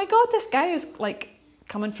like, oh my God, this guy is like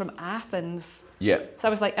coming from Athens. Yeah. So I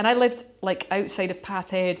was like, and I lived like outside of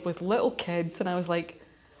Pathead with little kids, and I was like,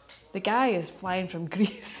 the guy is flying from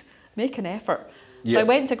Greece. Make an effort. Yeah. So I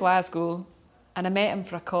went to Glasgow and I met him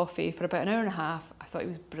for a coffee for about an hour and a half. I thought he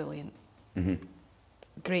was brilliant.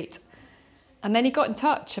 Great. And then he got in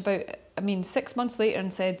touch about, 6 months later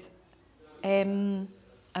and said, I'm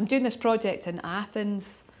doing this project in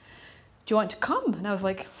Athens. Do you want to come? And I was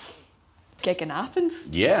like, gig in Athens?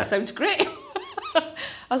 Yeah. Sounds great. I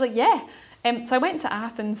was like, yeah. So I went to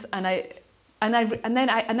Athens, and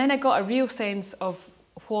then I got a real sense of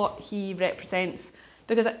what he represents,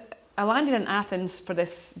 because I landed in Athens for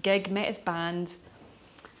this gig, met his band,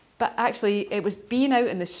 but actually it was being out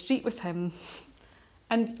in the street with him,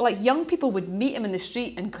 and like young people would meet him in the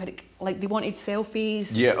street and like they wanted selfies.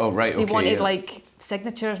 Yeah. Oh right. They wanted like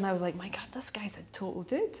signatures, and I was like, my God, this guy's a total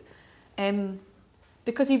dude,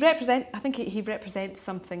 because I think he represents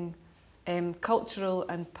something cultural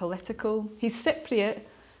and political. He's Cypriot,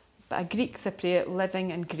 but a Greek Cypriot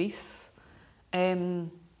living in Greece,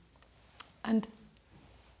 and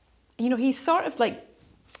you know, he's sort of like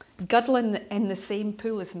guddling in the same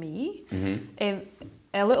pool as me,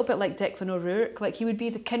 a little bit like Declan O'Rourke. Like he would be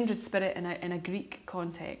the kindred spirit in a Greek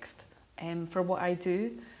context for what I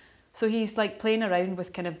do. So he's like playing around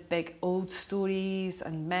with kind of big old stories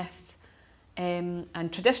and myth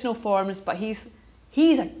and traditional forms, but he's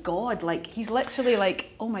a god. Like he's literally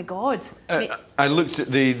like, oh my God. I looked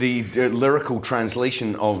at the lyrical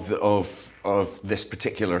translation of this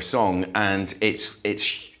particular song, and it's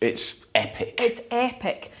epic. It's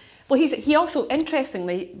epic. Well, he also,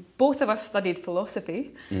 interestingly, both of us studied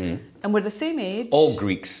philosophy, and we're the same age. All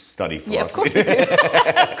Greeks study philosophy. Yeah, of course they do.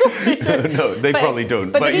 Of course they do. No, they probably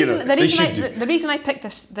don't. But the reason I picked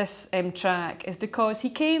this track is because he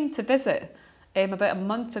came to visit about a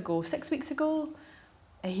month ago, 6 weeks ago.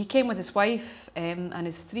 He came with his wife and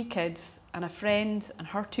his 3 kids and a friend and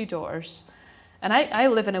her 2 daughters. And I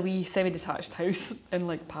live in a wee semi-detached house in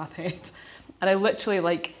like Pathead. And I literally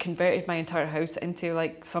like converted my entire house into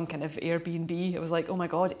like some kind of Airbnb. It was like, oh my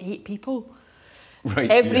God, 8 people.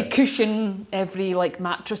 Right. Every cushion, every like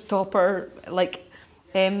mattress topper, like,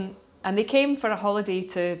 and they came for a holiday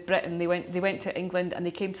to Britain. They went to England, and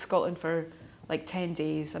they came to Scotland for like 10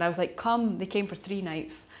 days. And I was like, come. They came for 3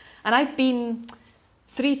 nights. And I've been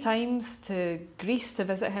 3 times to Greece to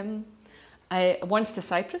visit him. Once to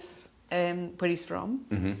Cyprus, where he's from,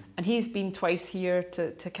 and he's been twice here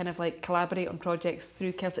to kind of like collaborate on projects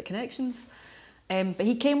through Celtic Connections. But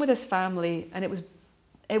he came with his family, and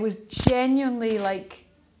it was genuinely like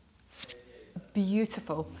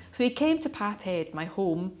beautiful. So he came to Pathead, my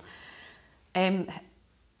home.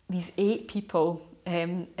 These 8 people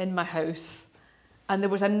in my house, and there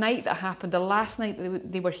was a night that happened. The last night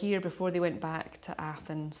they were here before they went back to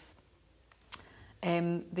Athens.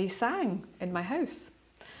 They sang in my house.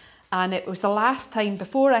 And it was the last time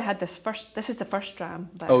before I had this is the first dram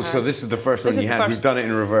that I had. So this is the first one you had. We've done it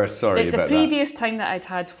in reverse, sorry about that. The previous time that I'd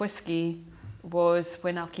had whiskey was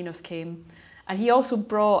when Alkinoos came. And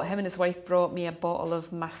him and his wife brought me a bottle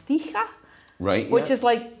of masticha. Right. Which is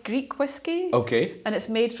like Greek whiskey. Okay. And it's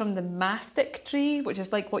made from the mastic tree, which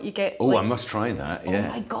is like what you get. Oh, like, I must try that, yeah.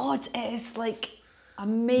 Oh my God, it is like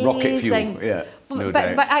amazing. Rocket fuel, yeah.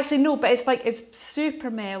 But actually no, but it's super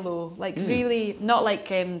mellow, like really not like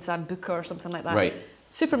Zambuca or something like that. Right.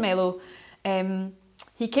 Super mellow.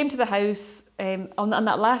 He came to the house on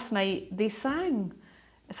that last night. They sang.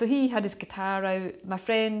 So he had his guitar out. My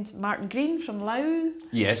friend Martin Green from Lau.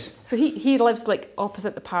 Yes. So he lives like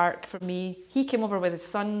opposite the park from me. He came over with his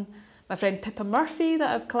son. My friend Pippa Murphy that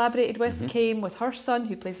I've collaborated with came with her son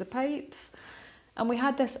who plays the pipes. And we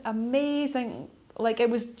had this amazing, like it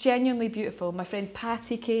was genuinely beautiful. My friend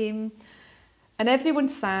Patty came, and everyone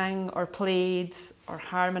sang or played or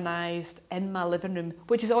harmonised in my living room,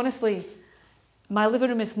 which is honestly my living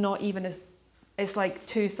room is not even as, it's like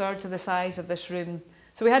 2/3 of the size of this room.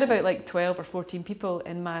 So we had about like 12 or 14 people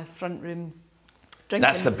in my front room drinking.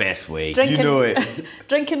 That's the best way, you know it.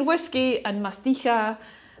 Drinking whiskey and masticha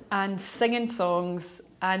and singing songs,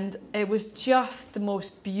 and it was just the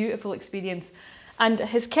most beautiful experience. And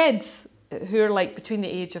his kids, who are like between the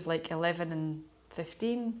age of like 11 and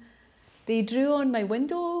 15, they drew on my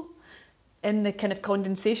window in the kind of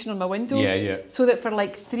condensation on my window. Yeah, yeah. So that for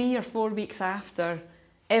like 3 or 4 weeks after,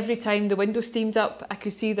 every time the window steamed up, I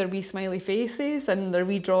could see their wee smiley faces and their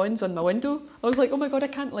wee drawings on my window. I was like, oh my God, I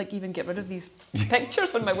can't like even get rid of these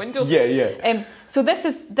pictures on my window. Yeah, yeah. So this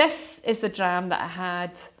is the dram that I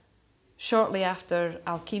had shortly after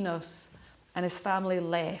Alkinoos and his family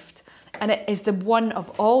left. And it is the one of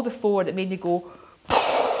all the 4 that made me go,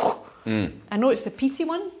 I know it's the peaty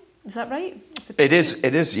one, is that right? It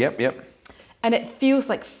is, yep. And it feels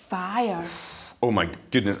like fire. Oh my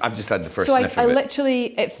goodness, I've just had the first so sniff I of it.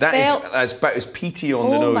 literally, it that felt... That is about as peaty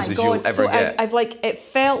on the nose as you'll ever get. I've like, it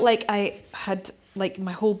felt like I had, like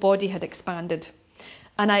my whole body had expanded.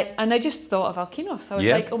 And I just thought of Alkinoos. I was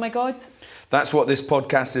like, oh my God. That's what this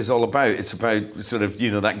podcast is all about. It's about sort of,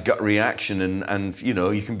 you know, that gut reaction and you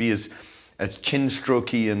know, you can be as chin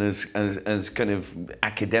strokey and as kind of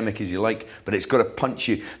academic as you like, but it's got to punch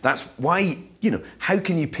you. That's why, you know, how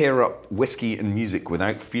can you pair up whiskey and music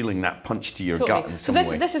without feeling that punch to your gut in some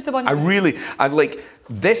way? This is the one. I like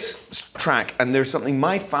this track, and there's something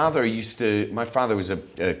my father was a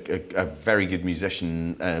very good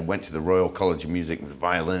musician, went to the Royal College of Music, was a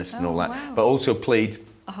violinist and all that, wow. but also played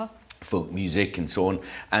folk music and so on.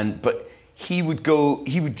 But he would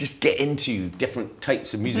just get into different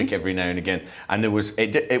types of music every now and again, and it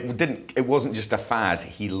wasn't just a fad.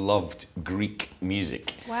 He loved Greek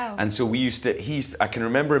music. Wow. And so I can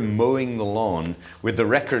remember him mowing the lawn with the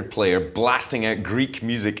record player blasting out Greek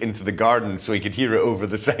music into the garden so he could hear it over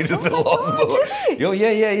the side of the lawnmower. Really? Oh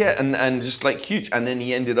yeah. And just like huge. And then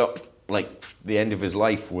he ended up, like, the end of his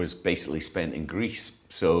life was basically spent in Greece.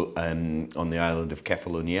 So on the island of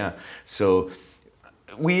Kefalonia. So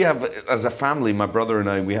we have, as a family, my brother and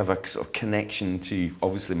I, we have a sort of connection to,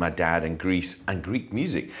 obviously, my dad and Greece and Greek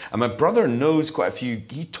music. And my brother knows quite a few,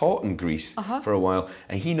 he taught in Greece for a while,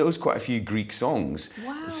 and he knows quite a few Greek songs.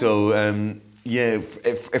 Wow. So, yeah,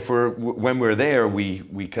 when we're there,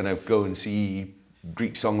 we kind of go and see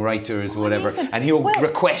Greek songwriters or whatever, and he'll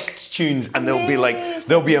request tunes, and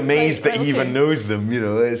they'll be amazed that he even knows them, you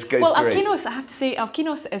know. It's great. Alkinoos, I have to say,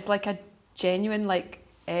 Alkinoos is like a genuine, like,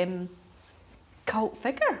 cult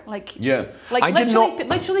figure,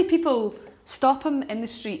 literally people stop him in the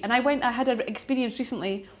street. And I had an experience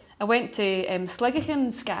recently. I went to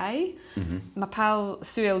Sligachan Skye. My pal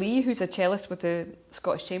Sue Lee, who's a cellist with the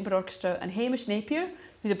Scottish Chamber Orchestra, and Hamish Napier,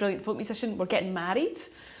 who's a brilliant folk musician, were getting married.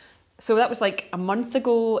 So that was like a month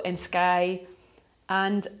ago in Skye,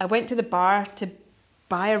 and I went to the bar to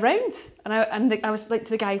buy a round, and I was like to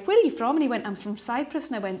the guy, "Where are you from?" And he went, "I'm from Cyprus."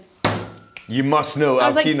 And I went, "You must know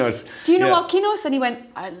Alkinoos." Like, "Do you know Alkinoos?" And he went,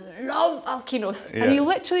 "I love Alkinoos." Yeah. And he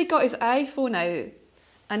literally got his iPhone out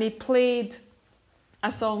and he played a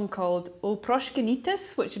song called O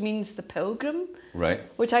Proskenitis, which means the pilgrim. Right.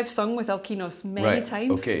 Which I've sung with Alkinoos many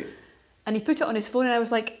times. Okay. And he put it on his phone, and I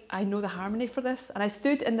was like, I know the harmony for this. And I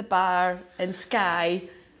stood in the bar in Skye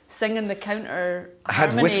singing the counter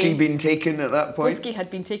harmony. Had whiskey been taken at that point? Whiskey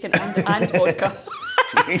had been taken and vodka.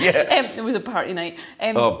 It was a party night.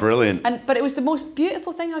 Oh, brilliant! But it was the most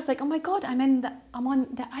beautiful thing. I was like, oh my God, I'm on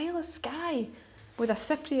the Isle of Skye with a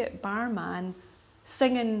Cypriot barman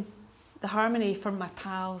singing the harmony from my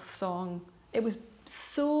pal's song. It was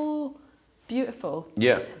so beautiful.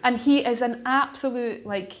 Yeah. And he is an absolute,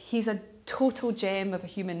 like, he's a total gem of a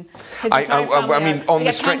human. I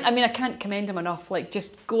can't commend him enough. Like,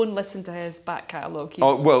 just go and listen to his back catalogue.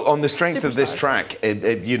 Well, on the strength of this track,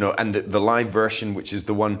 you know, and the live version, which is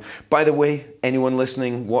the one. By the way, anyone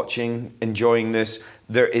listening, watching, enjoying this,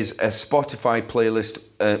 there is a Spotify playlist,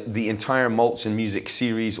 the entire Malts and Music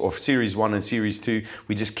series, or Series 1 and Series 2.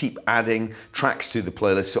 We just keep adding tracks to the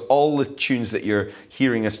playlist. So all the tunes that you're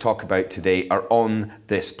hearing us talk about today are on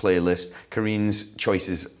this playlist. Karine's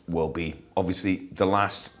choices will be, obviously, the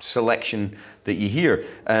last selection that you hear.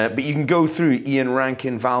 But you can go through Ian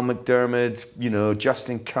Rankin, Val McDermott, you know,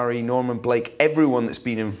 Justin Curry, Norman Blake, everyone that's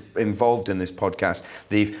been involved in this podcast.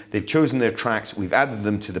 They've chosen their tracks. We've added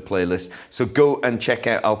them to the playlist. So go and check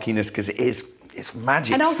out Alkinoos, because it's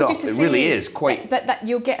magic stuff. It really is quite. That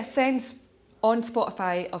you'll get a sense on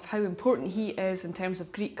Spotify of how important he is in terms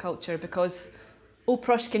of Greek culture, because O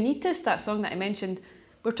Proskenitis, that song that I mentioned,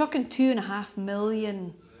 we're talking 2.5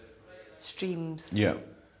 million streams. Yeah.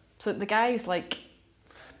 So the guy's like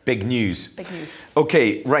Big news. Big news.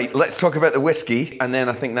 Okay, right, let's talk about the whiskey, and then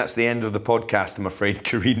I think that's the end of the podcast, I'm afraid,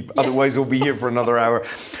 Karine. Otherwise, we'll be here for another hour.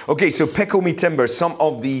 Okay, so Pickle Me Timber, some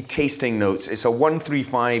of the tasting notes. It's a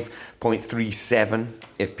 135.37,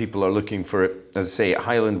 if people are looking for it. As I say,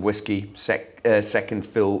 Highland whiskey, second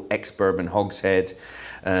fill, ex-bourbon hogshead,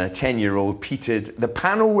 10-year-old peated. The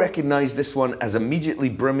panel recognised this one as immediately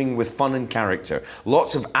brimming with fun and character.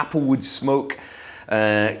 Lots of applewood smoke,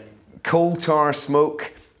 coal tar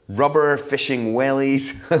smoke, rubber fishing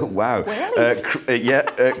wellies, wow,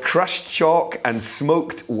 crushed chalk and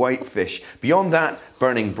smoked whitefish. Beyond that,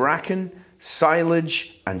 burning bracken,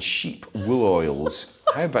 silage and sheep wool oils.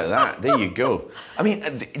 How about that? There you go. I mean,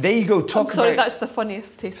 there you go. I'm sorry, that's the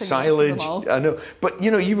funniest tasting silage. Of them all. I know, but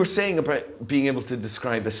you know, you were saying about being able to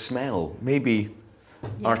describe a smell. Maybe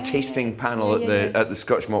our tasting panel at the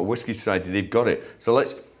Scotch Malt Whisky Society, they've got it. So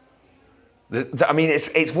let's. I mean,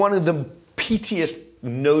 it's one of the peatiest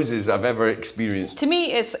noses I've ever experienced. To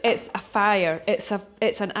me, it's a fire. It's a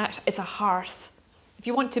hearth. If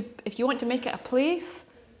you want to make it a place,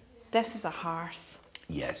 this is a hearth.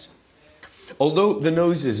 Yes. Although the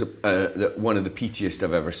nose is one of the peatiest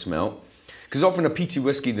I've ever smelt, because often a peaty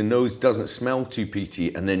whiskey, the nose doesn't smell too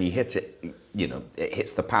peaty, and then you hit it, you know, it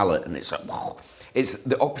hits the palate, and it's like, it's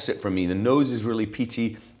the opposite for me. The nose is really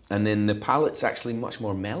peaty, and then the palate's actually much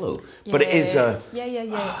more mellow. Yeah, but it is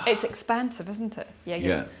it's expansive, isn't it?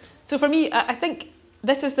 Yeah. So for me, I think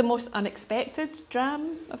this is the most unexpected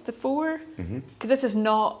dram of the four, because this is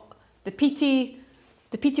not the peaty.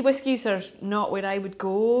 The peaty whiskies are not where I would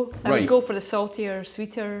go. I would go for the saltier,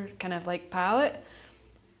 sweeter kind of like palate.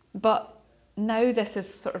 But now this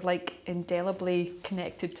is sort of like indelibly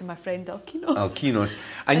connected to my friend Alkinoos. Alkinoos.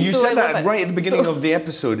 And you said that right at the beginning of the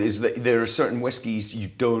episode, is that there are certain whiskies you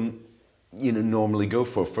don't, you know, normally go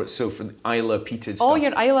for. So for the Islay peated stuff. All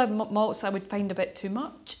your Islay malts I would find a bit too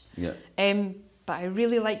much. Yeah. But I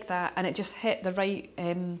really like that, and it just hit the right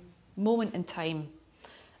moment in time.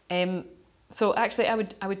 So actually, I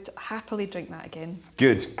would happily drink that again.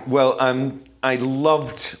 Good. Well, I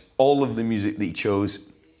loved all of the music that you chose.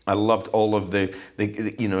 I loved all of the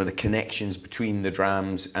you know, the connections between the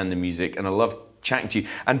drams and the music, and I loved chatting to you.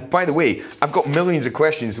 And by the way, I've got millions of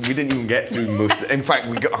questions, and we didn't even get through most. In fact,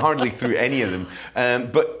 we got hardly through any of them.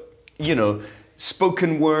 But you know,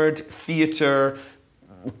 spoken word, theatre,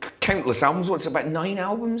 countless albums. What's it, about 9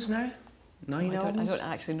 albums now? 9 albums? I don't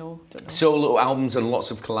actually know. Solo albums and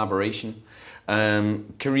lots of collaboration.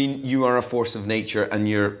 Karine, you are a force of nature, and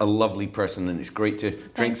you're a lovely person, and it's great to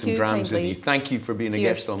drink some drams with you. Thank you for being a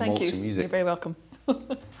guest on Malts and Music. You're very welcome.